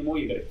badass rank anymore.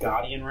 You've got a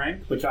guardian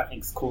rank, which I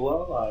think's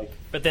cooler. Like,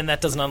 but then that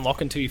doesn't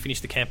unlock until you finish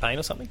the campaign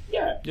or something.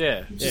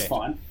 Yeah, which is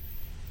fine.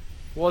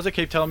 Why does it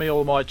keep telling me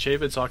all my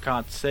achievements I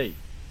can't see?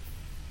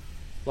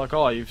 Like,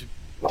 you've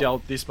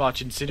dealt this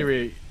much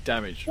incendiary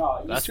damage.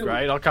 That's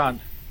great. I can't.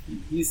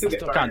 You still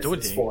get can't do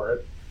anything for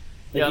it.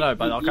 Yeah, I know,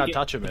 but I can't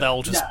touch them.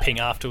 They'll just ping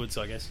afterwards,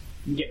 I guess.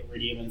 You get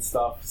iridium and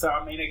stuff. So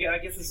I mean, I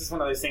guess it's just one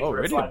of those things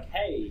where it's like,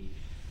 hey,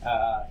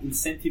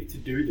 incentive to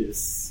do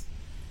this.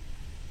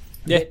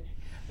 Yeah.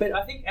 But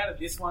I think out of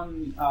this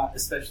one,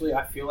 especially,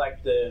 I feel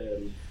like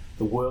the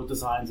world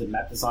designs and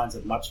map designs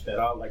are much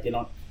better. Like they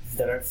don't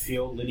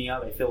feel linear.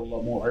 They feel a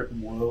lot more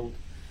open world.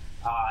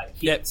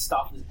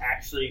 Stuff is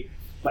actually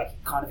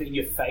like kind of in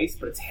your face,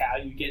 but it's how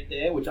you get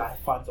there, which I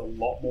find a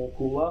lot more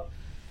cooler.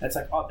 And it's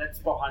like, that's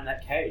behind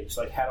that cage.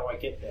 Like, how do I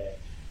get there?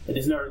 And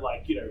there's no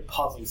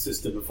puzzle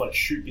system of like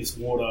shoot this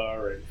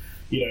water and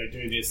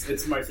do this.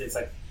 It's mostly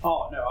like,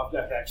 oh no, I've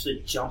got to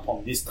actually jump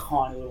on this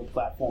tiny little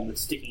platform that's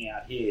sticking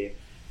out here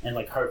and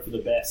like hope for the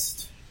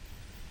best.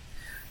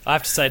 I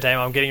have to say,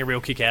 Damo, I'm getting a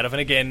real kick out of it.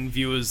 And again,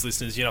 viewers,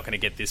 listeners, you're not going to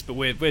get this, but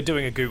we're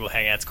doing a Google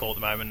Hangouts call at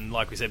the moment. And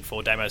like we said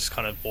before, Damo's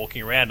kind of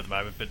walking around at the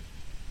moment, but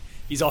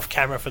he's off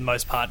camera for the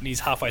most part, and he's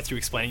halfway through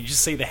explaining. You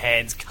just see the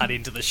hands cut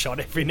into the shot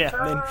every now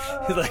and then.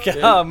 He's like,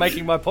 I'm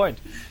making my point.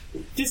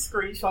 Just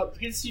screenshot.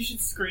 You should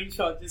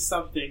screenshot just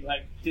something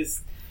like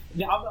just.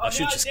 I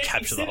should just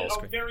capture the whole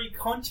screen. I'm very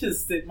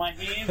conscious that my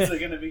hands are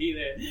going to be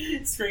there.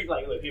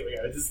 Look, here we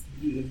go.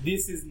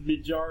 This is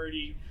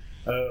majority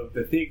of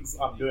the things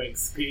I'm doing.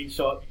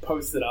 Screenshot,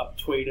 post it up,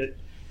 tweet it.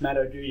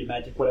 Matto, do your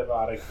magic, whatever.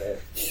 I don't care.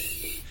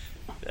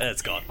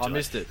 It's gone. I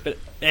missed it. But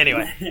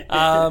anyway,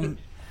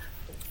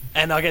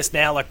 And I guess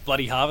now like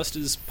Bloody Harvest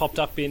has popped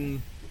up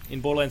in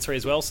Borderlands 3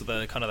 as well, so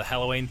the kind of the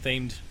Halloween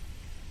themed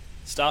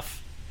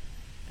stuff.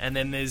 And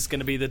then there's going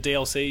to be the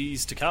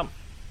DLCs to come.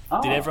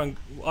 Oh. Did everyone?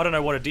 I don't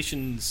know what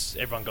editions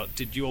everyone got.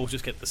 Did you all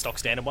just get the stock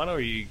standard one, or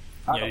you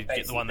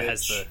get the one that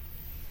has the?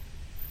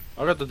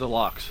 I got the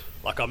deluxe.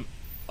 Like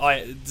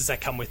does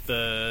that come with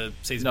the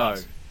season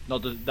No,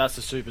 pass? that's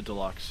the super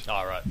deluxe.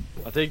 Oh right.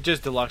 I think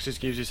just deluxe just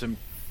gives you some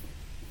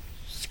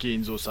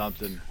skins or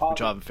something, Oh,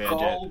 which I haven't found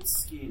yet. gold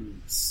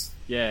skins.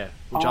 Yeah,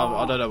 which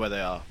I don't know where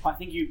they are. I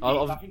think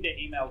I think they're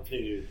emailed to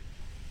you.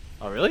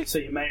 Oh really? So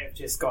you may have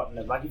just gotten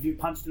it. Like if you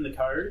punched in the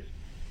code,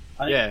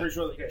 I think Yeah. I'm pretty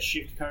sure like a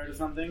shift code or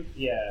something.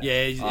 Yeah.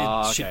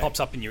 Yeah, shit okay. pops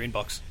up in your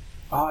inbox.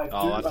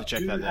 I'll have to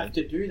check that have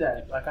then. to do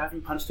that. Like I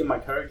haven't punched in my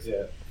codes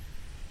yet.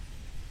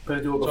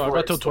 Gotta do it before. So I got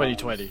it till expires.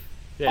 2020.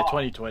 Yeah, Oh.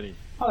 2020.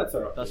 Oh, that's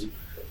alright. That's-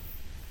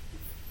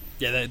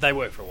 Yeah, they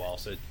work for a while,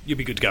 so you'll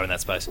be good to go in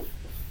that space.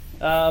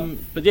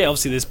 But yeah,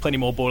 obviously there's plenty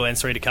more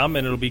Borderlands 3 to come,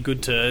 and it'll be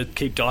good to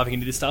keep diving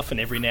into this stuff and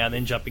every now and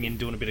then jumping in and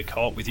doing a bit of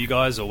co-op with you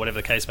guys or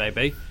whatever the case may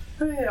be.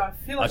 Yeah, I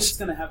feel like it's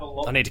going to have a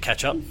lot. I need to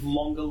catch up.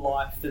 Longer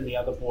life than the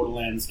other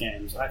Borderlands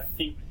games. I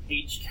think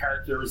each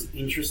character is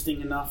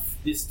interesting enough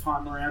this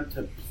time around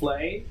to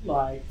play.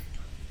 Like,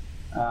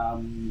 I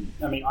mean,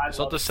 It's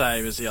not the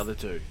same as the other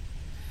two.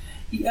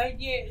 Yeah,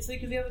 see,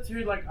 because the other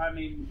two, like, I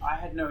mean, I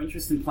had no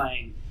interest in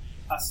playing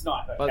a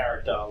sniper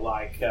character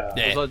like Yeah.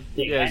 It's like,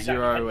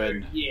 Zero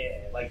and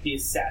like the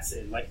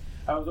assassin. Like,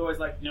 I was always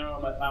like,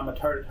 no, I'm a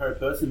toe-to-toe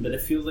person, but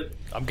it feels like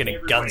I'm getting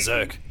everybody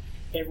Gunzerk.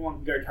 everyone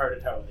can go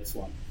toe-to-toe in this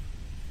one.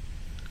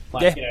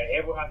 Like, Yeah.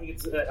 you know, I think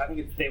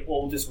it's they're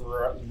all just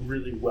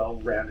really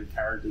well-rounded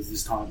characters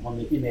this time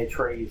in their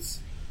trees.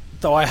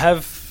 Though I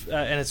have,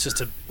 and it's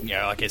just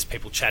I guess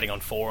people chatting on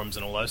forums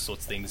and all those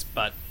sorts of things,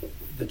 but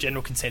the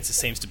general consensus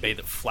seems to be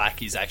that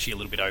Flak is actually a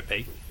little bit OP.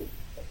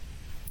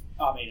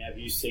 I mean, have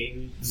you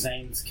seen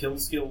Zane's kill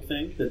skill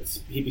thing?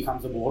 He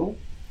becomes immortal.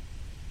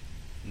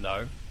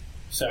 No.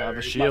 So I have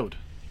a shield.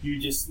 like, you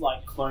just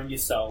like clone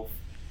yourself.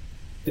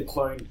 The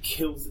clone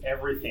kills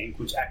everything,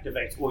 which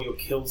activates all your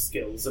kill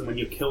skills. And when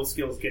your kill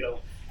skills get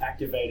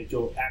activated,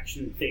 your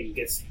action thing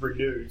gets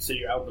renewed, so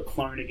you're able to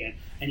clone again.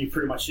 And you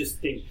pretty much just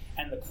think,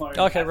 and the clone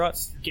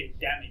get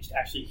damaged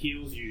actually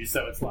heals you.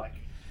 So it's like,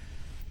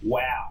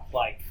 wow,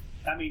 like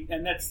I mean,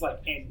 and that's like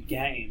end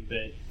game.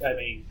 But I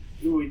mean,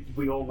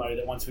 we all know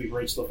that once we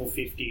reach level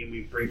 50 and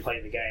we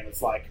replay the game,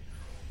 it's like,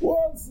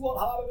 well, it's a lot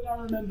harder than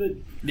I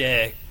remembered.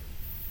 Yeah.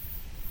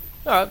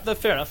 Alright,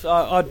 fair enough.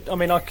 I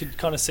mean, I could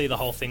kind of see the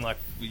whole thing, like,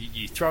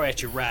 you throw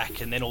out your rack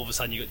and then all of a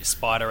sudden you've got your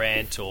spider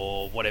ant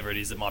or whatever it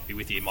is that might be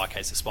with you, in my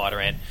case a spider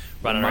ant,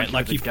 running around.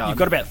 Like, you've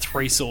got about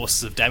 3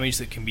 sources of damage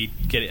that can be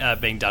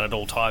being done at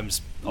all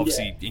times,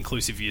 obviously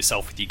inclusive of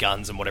yourself with your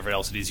guns and whatever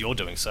else it is you're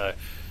doing, so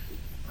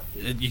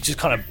you just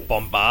kind of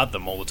bombard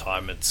them all the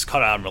time. It's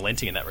kind of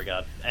unrelenting in that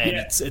regard. And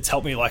it's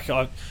helped me, like,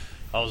 I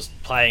was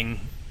playing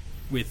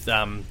with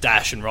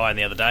Dash and Ryan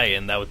the other day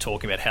and they were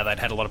talking about how they'd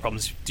had a lot of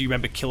problems. Do you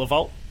remember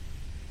Kilovolt?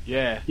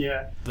 Yeah.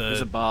 Yeah.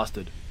 He's a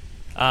bastard.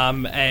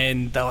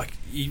 And they're like,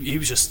 he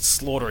was just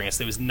slaughtering us.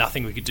 There was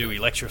nothing we could do. He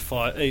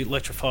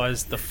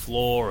electrifies the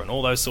floor and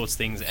all those sorts of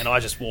things. And I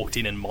just walked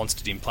in and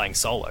monstered him playing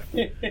solo.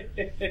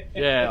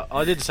 Yeah,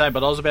 I did the same,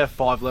 but I was about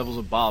 5 levels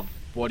above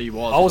what he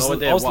was. I was went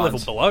the there level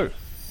once. below.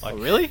 Like, Oh,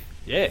 really?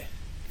 Yeah.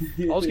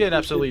 I was getting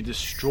absolutely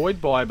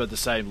destroyed by him at the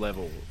same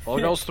level.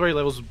 Like, I was 3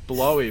 levels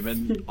below him,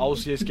 and I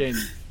was just getting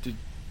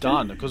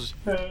done because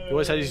he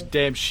always had his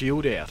damn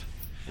shield out.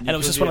 And it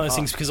was just one of those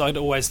things because I'd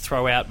always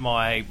throw out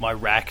my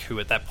rack, who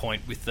at that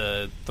point, with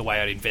the way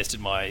I'd invested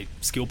my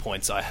skill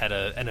points, I had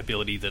an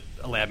ability that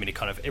allowed me to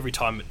kind of, every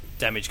time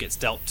damage gets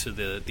dealt to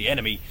the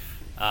enemy,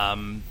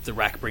 the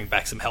rack bring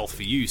back some health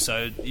for you.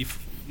 So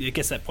if it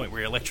gets to that point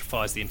where it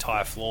electrifies the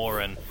entire floor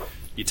and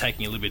you're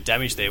taking a little bit of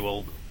damage there,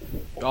 well...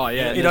 Oh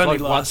yeah, it there's only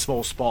like one lasts-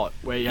 small spot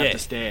where you have to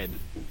stand.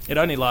 It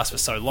only lasts for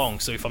so long,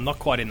 so if I'm not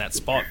quite in that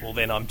spot, well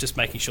then I'm just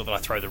making sure that I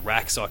throw the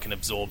rack so I can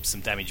absorb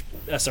some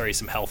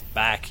some health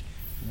back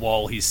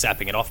while he's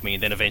sapping it off me,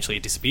 and then eventually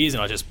it disappears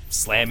and I just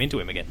slam into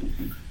him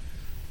again.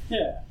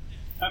 Yeah.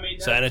 I mean,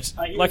 So and it's,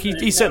 like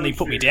he certainly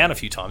put me down a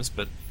few times,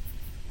 but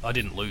I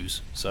didn't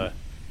lose, so...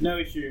 No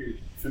issue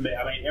for me.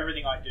 I mean,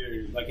 everything I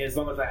do, like, as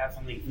long as I have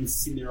something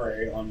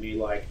incendiary on me,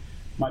 like,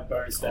 my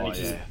bonus damage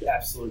is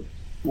absolute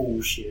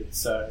bullshit,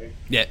 so...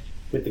 Yeah.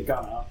 With the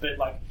gunner. But,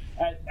 like,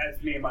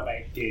 as me and my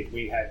mate did,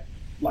 we had,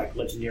 like,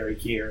 legendary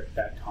gear at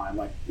that time.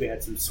 Like, we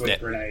had some sweet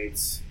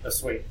grenades, a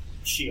sweet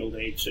shield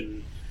each,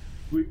 and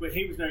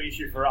he was no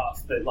issue for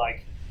us, but,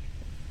 like,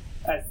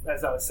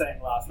 as I was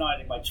saying last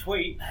night in my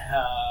tweet,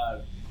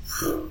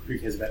 who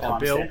cares about time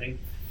stamping?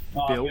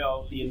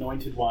 Bill, the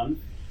anointed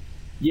one.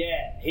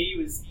 Yeah, he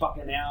was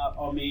fucking out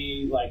on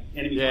me, like,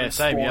 enemies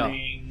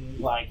spawning.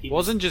 Like, It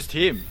wasn't just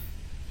him.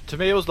 To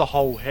me, it was the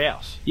whole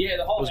house. Yeah,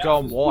 the whole house was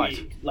going white.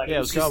 Weird. Like, yeah, it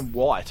was going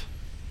white.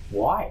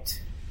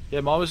 White?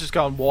 Yeah, mine was just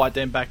going white,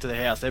 then back to the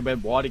house, then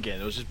went white again.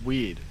 It was just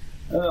weird.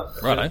 Ugh.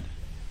 Right.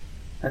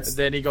 And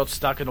then he got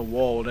stuck in a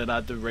wall and then I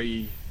had to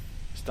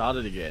restart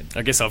it again.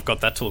 I guess I've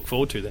got that to look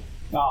forward to then.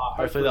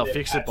 Hopefully they'll they've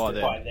fix it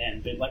patched by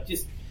then. But like,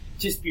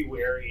 just be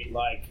wary.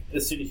 Like,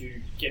 as soon as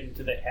you get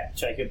into the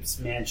Jacob's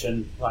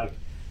mansion, like,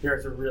 there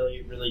is a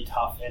really, really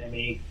tough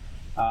enemy.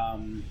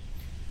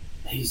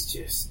 He's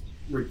just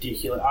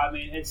ridiculous. I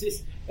mean, it's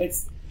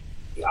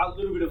a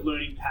little bit of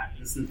learning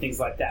patterns and things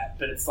like that,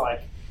 but it's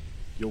like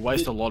You'll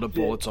waste a lot of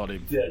bullets on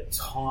him. The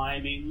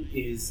timing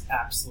is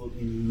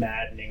absolutely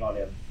maddening on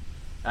him.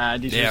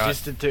 And he's Yeah,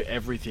 resistant to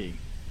everything.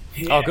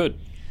 Yeah. Oh, good.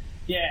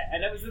 Yeah,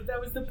 and that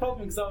was the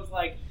problem, because I was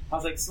like,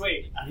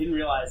 sweet. I didn't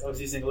realize I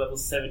was using a level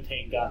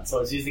 17 gun, so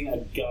I was using a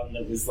gun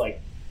that was like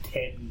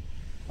 10,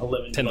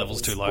 11 10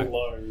 levels too low.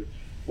 below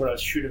what I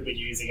should have been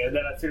using. And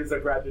then as soon as I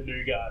grabbed the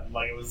new gun,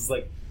 like, it was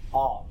like,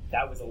 oh,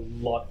 that was a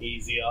lot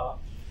easier.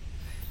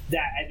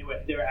 That, and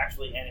there were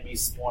actually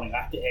enemies spawning.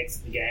 I had to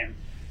exit the game,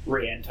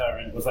 re-enter,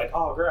 and it was like,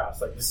 oh,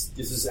 gross, like, this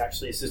is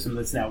actually a system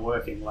that's now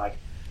working. Like,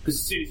 because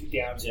as soon as you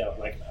down out,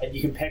 like,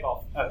 you can peck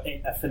off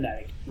a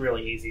fanatic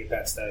really easy at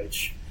that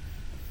stage.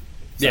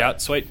 So, Yeah,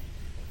 sweet.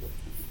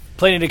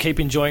 Plenty to keep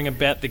enjoying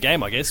about the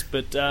game, I guess.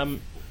 But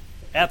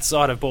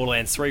outside of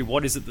Borderlands 3,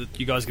 what is it that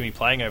you guys are going to be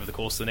playing over the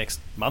course of the next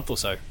month or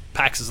so?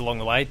 PAX is along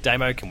the way.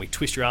 Damo, can we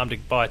twist your arm to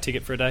buy a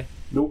ticket for a day?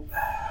 Nope.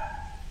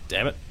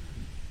 Damn it.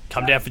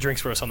 Come down for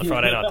drinks for us on the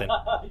Friday night then.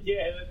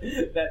 Yeah,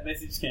 that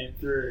message came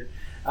through.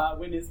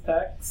 When is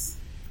PAX?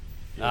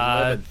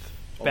 11th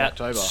of About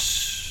October.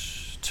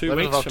 2 11th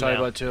weeks of from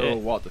October now. till Yeah.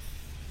 what, the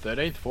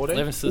 13th,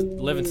 14th?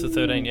 11th to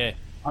 13, yeah.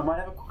 I might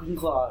have a cooking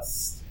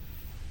class.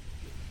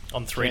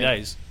 On 3 Yeah.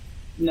 days.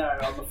 No,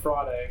 on the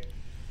Friday.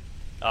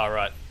 Oh,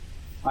 right.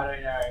 I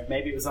don't know.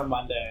 Maybe it was on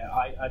Monday.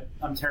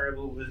 I'm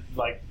terrible with,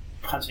 like,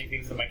 punching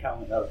things in my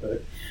calendar.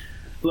 But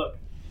look,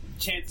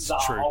 chances It's are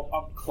true.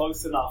 I'm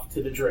close enough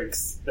to the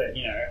drinks that,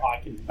 you know, I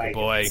can make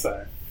boy. it.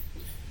 So.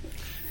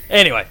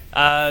 Anyway,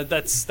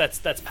 that's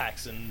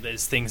PAX, and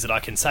there's things that I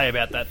can say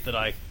about that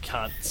I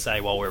can't say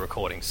while we're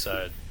recording.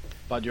 So,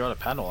 But you're on a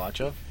panel, aren't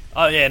you?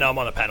 oh yeah, no, I'm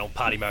on the panel,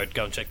 party mode.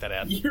 Go and check that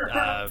out. You're on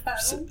a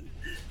S- panel?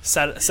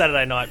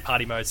 Saturday night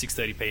party mode,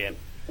 6:30 p.m.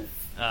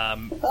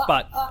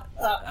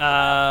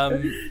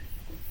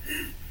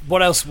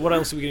 What else? What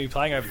else are we going to be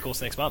playing over the course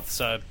of next month?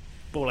 So,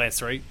 Borderlands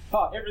 3,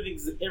 Oh, everything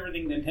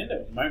Nintendo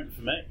at the moment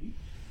for me.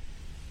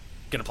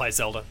 going to play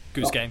Zelda,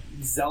 Goose Game.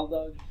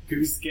 Zelda,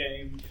 Goose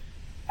Game,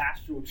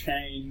 Astral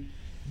Chain,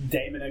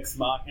 Daemon X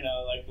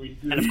Machina, like we.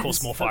 And of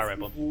course more Fire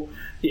Emblem. Before.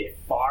 Yeah,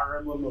 Fire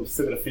Emblem. We're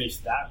still gonna finish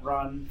that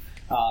run.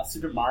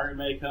 Super Mario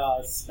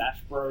Maker, Smash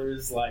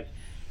Bros. Like,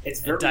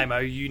 it's very. And Damo,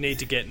 you need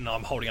to get, and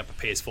I'm holding up a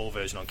PS4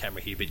 version on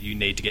camera here, but you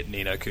need to get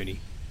Ni no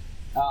Kuni,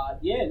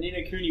 Yeah, Ni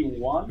no Kuni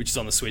 1. which is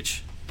on the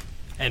Switch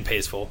and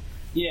PS4.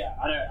 Yeah,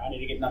 I know. I need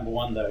to get number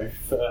 1 though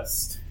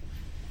first.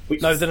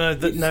 Which No, is- no,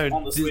 which is on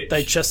no. the Switch.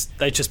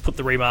 They just put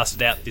the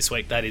remastered out this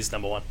week. That is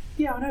number 1.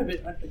 Yeah, I know,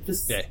 but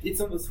Yeah.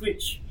 it's on the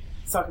Switch,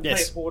 so I can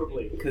Yes. play it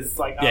portably, because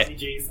like Yeah.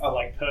 RPGs are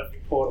like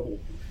perfect portable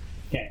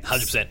games.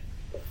 100%.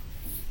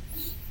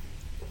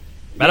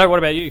 Matto, what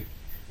about you?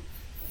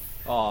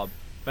 Oh,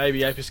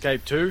 maybe Ape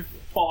Escape 2.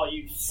 Oh,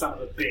 you son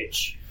of a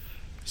bitch!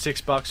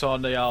 $6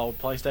 on the old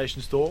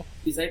PlayStation Store.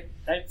 Is Ape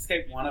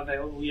Escape 1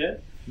 available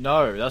yet?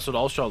 No, that's what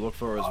I was trying to look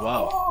for as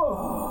well.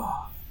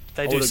 Oh,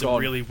 They I do would've some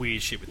gone- really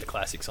weird shit with the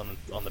classics on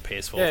the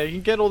PS4. Yeah, you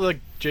can get all the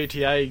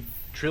GTA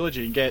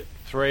trilogy and get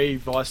 3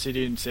 Vice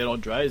City and San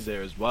Andreas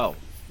there as well,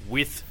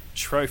 With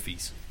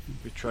trophies.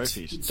 with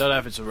trophies. Don't know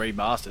if it's a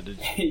remastered.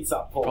 It's he's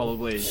up, Paul.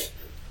 probably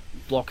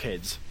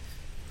blockheads.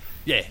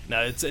 Yeah,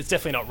 no, it's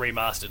definitely not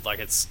remastered. Like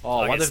it's, Oh, I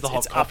like wonder it's, if the hot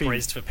it's coffee-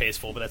 up-resed for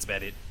PS4, but that's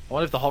about it. I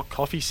wonder if the hot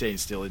coffee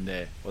scene's still in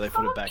there, or they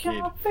put it back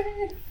in.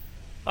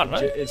 I don't know.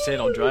 It's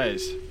San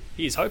Andreas.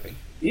 He is hoping.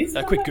 Is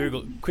that Quick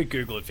it?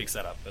 Google would fix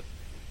that up. But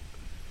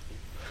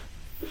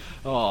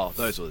Oh,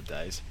 those were the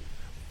days.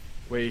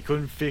 Where you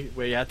couldn't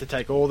where you had to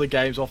take all the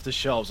games off the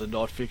shelves and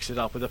not fix it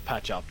up with a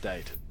patch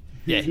update.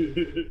 yeah,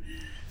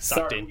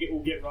 sucked Sorry, in.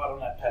 we'll get right on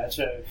that patch.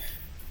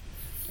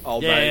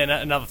 Oh, Yeah,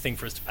 mate. another thing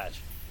for us to patch.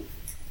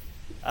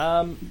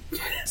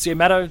 So yeah,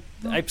 Matto,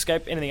 Ape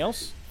Escape, anything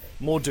else?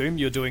 More Doom.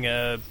 You're doing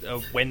a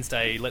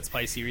Wednesday Let's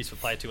Play series for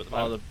Player 2 at the Oh,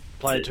 moment. the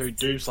Player 2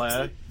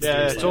 Doomslayer.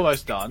 Yeah, it's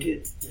almost done. You're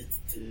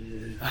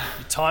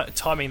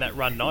timing that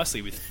run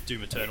nicely with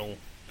Doom Eternal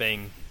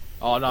being...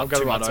 Oh, no, I'm going 2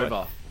 to run months away.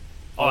 over.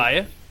 Oh, are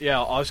you?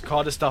 Yeah, I was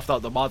kind of stuffed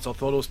up the months. I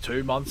thought it was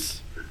 2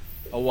 months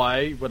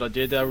away. When I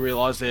did, I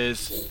realised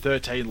there's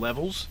 13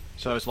 levels.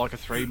 So it's like a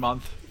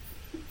 3-month.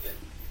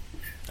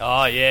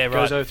 Oh, yeah, right.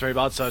 Goes over 3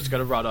 months, so it's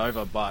going to run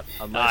over. But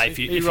unless if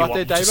you are you want,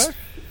 right there, Davo?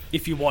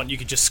 if you want, you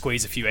could just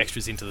squeeze a few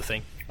extras into the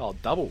thing. Oh,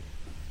 double.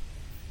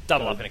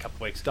 Double up in a couple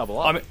of weeks. Double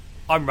up.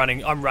 I'm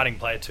running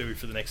Player 2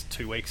 for the next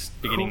 2 weeks,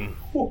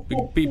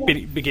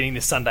 beginning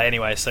this Sunday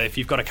anyway. So if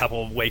you've got a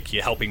couple of weeks,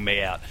 you're helping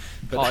me out.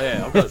 But Oh,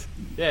 yeah. I've got,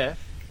 yeah.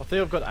 I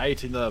think I've got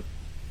 8 in the... in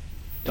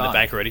the done.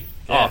 bank already.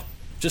 Yeah. Oh,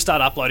 just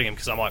start uploading them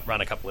because I might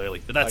run a couple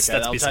early. But that's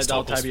Okay, business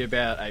that'll talk. take me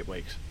about 8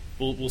 weeks.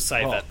 We'll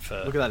save Oh, that for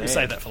look at that we'll hand.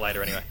 save that for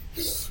later anyway.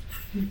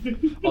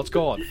 Oh, it's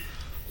gone.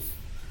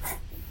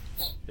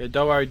 Yeah,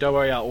 don't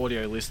worry, our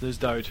audio listeners.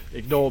 Don't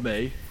ignore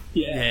me.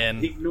 Yeah,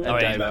 and ignore oh,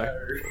 yeah.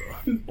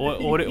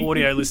 Damo.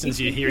 Audio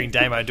listeners, you're hearing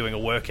Damo doing a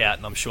workout,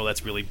 and I'm sure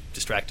that's really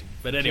distracting.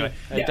 But anyway,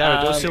 Hey, Yeah,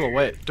 Darren, do a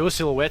silhouette. Do a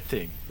silhouette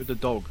thing with the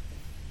dog.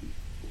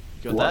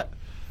 You got What? that?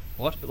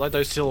 what? Like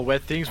those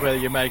silhouette things where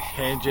you make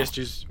hand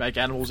gestures, make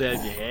animals out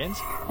of your hands.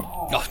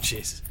 Oh,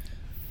 Jesus.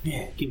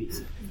 Yeah, give me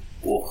some.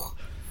 Oh,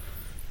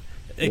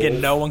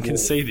 Again, no one can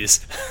see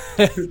this.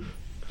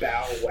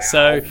 bow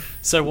wow.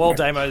 So while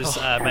Damo's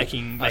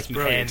making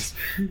brilliant.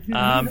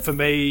 hands, for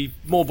me,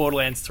 more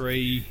Borderlands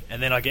 3,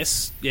 and then I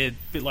guess, yeah, a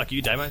bit like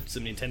you, Damo,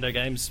 some Nintendo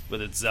games,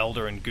 whether it's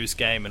Zelda and Goose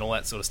Game and all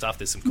that sort of stuff.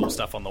 There's some cool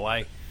stuff on the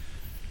way.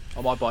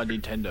 I might buy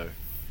Nintendo.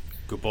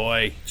 Good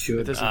boy.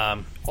 Should. There's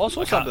Um, I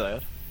saw something like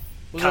that.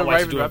 Was can't it wait to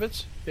Raven do it.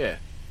 Rabbits? Yeah.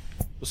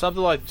 Or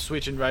something like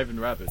Switch and Raven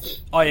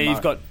Rabbits. oh yeah,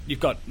 you've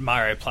got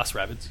Mario plus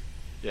Rabbids,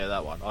 Yeah,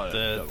 that one. I don't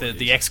know the what it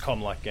the is.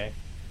 XCOM like game.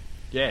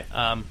 Yeah.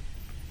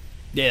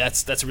 Yeah,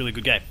 that's a really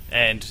good game.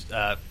 And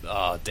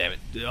oh damn it,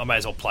 I may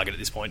as well plug it at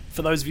this point.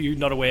 For those of you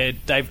not aware,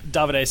 Davide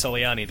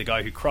Soliani, the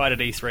guy who cried at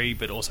E3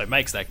 but also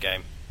makes that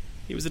game,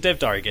 he was a Dev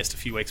Diary guest a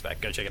few weeks back.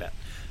 Go check it out.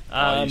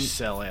 Oh, you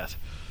sell out.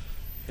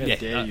 How yeah,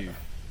 dare you?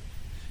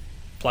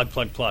 Plug.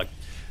 Plug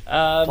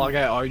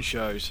our own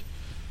shows.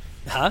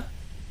 Huh?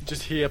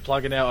 Just here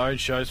plugging our own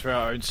shows for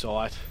our own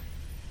site.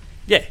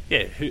 Yeah.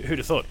 Who'd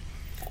have thought?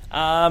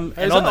 And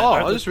Hey, on that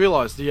note, I just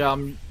realised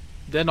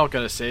they're not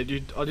going to see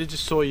it. I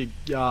just saw your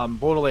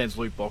Borderlands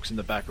loot box in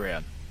the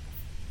background.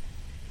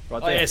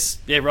 Right oh there. yes,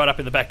 yeah, right up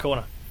in the back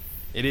corner.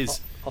 It is.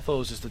 I thought it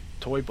was just a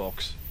toy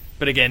box.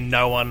 But again,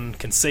 no one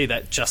can see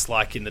that. Just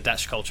like in the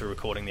Dash Culture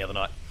recording the other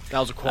night. That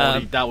was a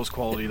quality. Um, that was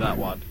quality. That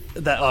one.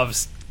 That I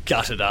was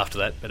gutted after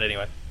that. But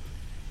anyway,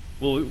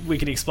 well, we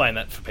can explain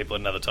that for people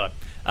at another time.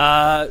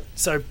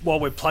 So while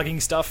we're plugging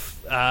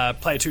stuff,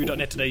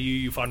 player2.net.au,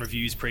 you'll find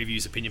reviews,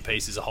 previews, opinion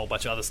pieces, a whole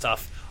bunch of other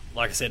stuff.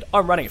 Like I said,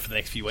 I'm running it for the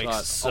next few weeks.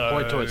 Right, So I'll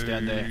point to it's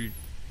down there.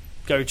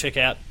 Go check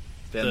out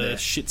Down the there.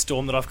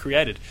 shitstorm that I've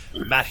created.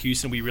 Matt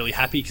Houston will be really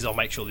happy because I'll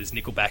make sure there's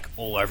Nickelback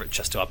all over it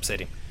just to upset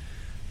him.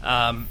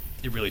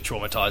 It really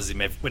traumatises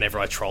him whenever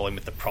I troll him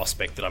with the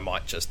prospect that I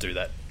might just do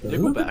that.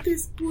 Nickelback.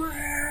 This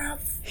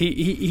breath.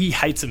 He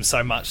hates them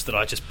so much that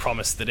I just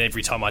promise that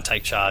every time I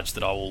take charge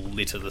that I will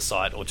litter the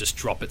site or just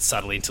drop it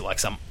subtly into like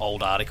some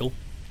old article.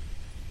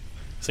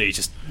 So you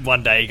just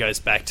one day he goes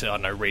back to, I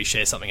don't know,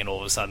 reshare something and all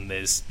of a sudden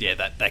there's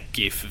that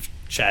gif of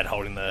Chad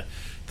holding the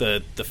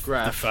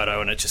Graph.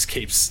 photo and it just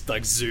keeps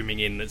like zooming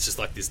in. It's just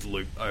like this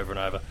loop over and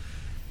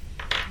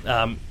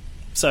over.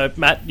 So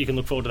Matt, you can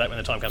look forward to that when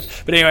the time comes.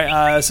 But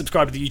anyway,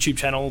 subscribe to the YouTube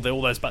channel. There are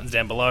all those buttons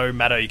down below.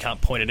 Matto, you can't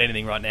point at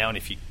anything right now, and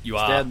if you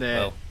are, down there.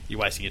 well, you're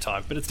wasting your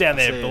time. But it's down I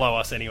there see it. below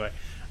us anyway.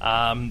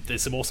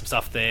 There's some awesome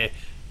stuff there.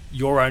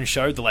 Your own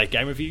show, The Late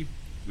Game Review.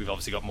 We've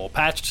obviously got more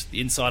patched. The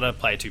Insider,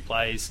 Player 2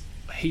 Plays.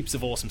 Heaps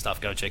of awesome stuff.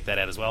 Go check that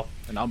out as well.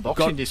 An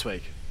unboxing this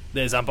week.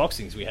 There's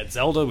unboxings. We had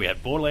Zelda, we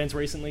had Borderlands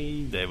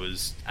recently, there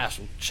was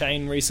Astral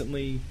Chain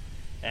recently,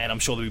 and I'm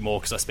sure there'll be more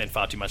because I spent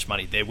far too much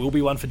money. There will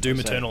be one for Doom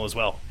So- Eternal as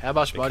well. How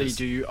much money Because-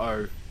 do you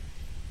owe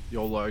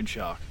your loan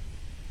shark?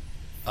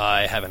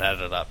 I haven't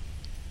added it up.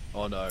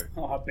 Oh no.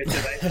 Oh, I bet you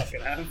they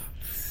fucking have.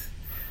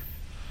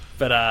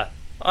 But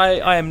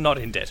I am not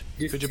in debt.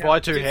 Just Could you tell- buy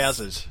two just-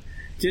 houses?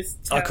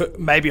 Just tell,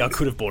 Maybe I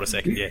could have bought a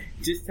second, yeah.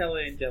 Just tell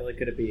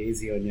Angelica to be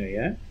easy on you,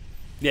 yeah?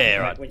 Yeah,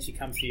 right. When she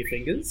comes for your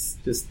fingers,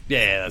 just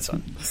Yeah, that's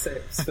right. say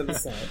it for the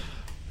side.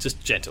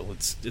 Just gentle.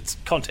 It's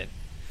content.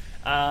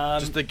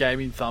 Just the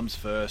gaming thumbs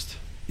first.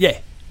 Yeah.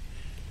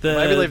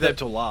 Maybe leave them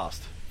till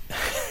last.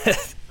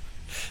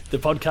 The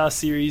podcast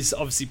series,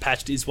 obviously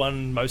patched, is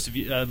one most of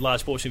you, a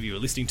large portion of you are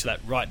listening to that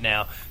right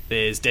now.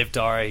 There's Dev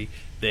Diary,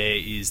 there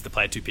is the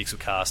Player 2 Pixel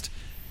Cast,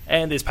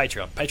 and there's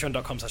Patreon.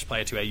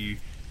 Patreon.com/player2au.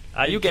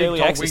 You'll get Ding early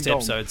dong, access wing to dong.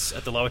 episodes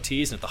at the lower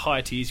tiers, and at the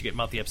higher tiers you get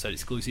monthly episode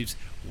exclusives.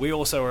 We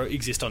also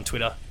exist on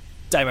Twitter.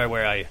 Damo,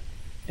 where are you?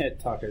 At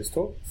Tacos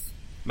Talks.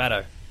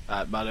 Matto.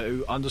 At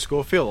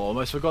Manu_Phil. I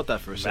almost forgot that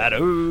for a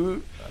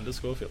second.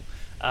 Matto_Phil.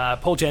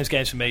 Paul James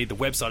Games for me. The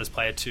website is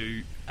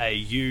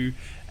Player2au,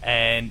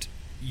 and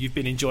you've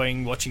been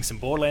enjoying watching some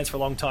Borderlands for a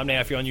long time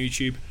now if you're on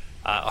YouTube.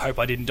 I hope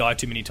I didn't die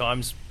too many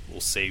times. We'll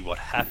see what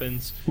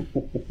happens.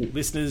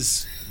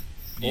 Listeners,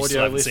 you still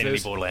Audio haven't seen any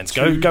listeners, Borderlands.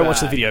 too Go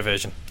watch the bad. video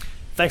version.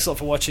 Thanks a lot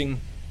for watching,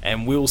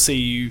 and we'll see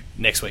you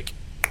next week.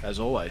 As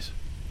always.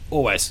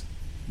 Always.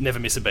 Never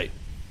miss a beat.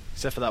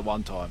 Except for that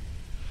one time.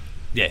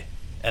 Yeah,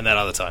 and that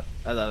other time.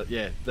 And,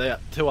 yeah,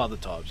 two other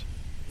times.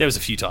 There was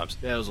a few times.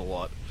 Yeah, it was a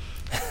lot.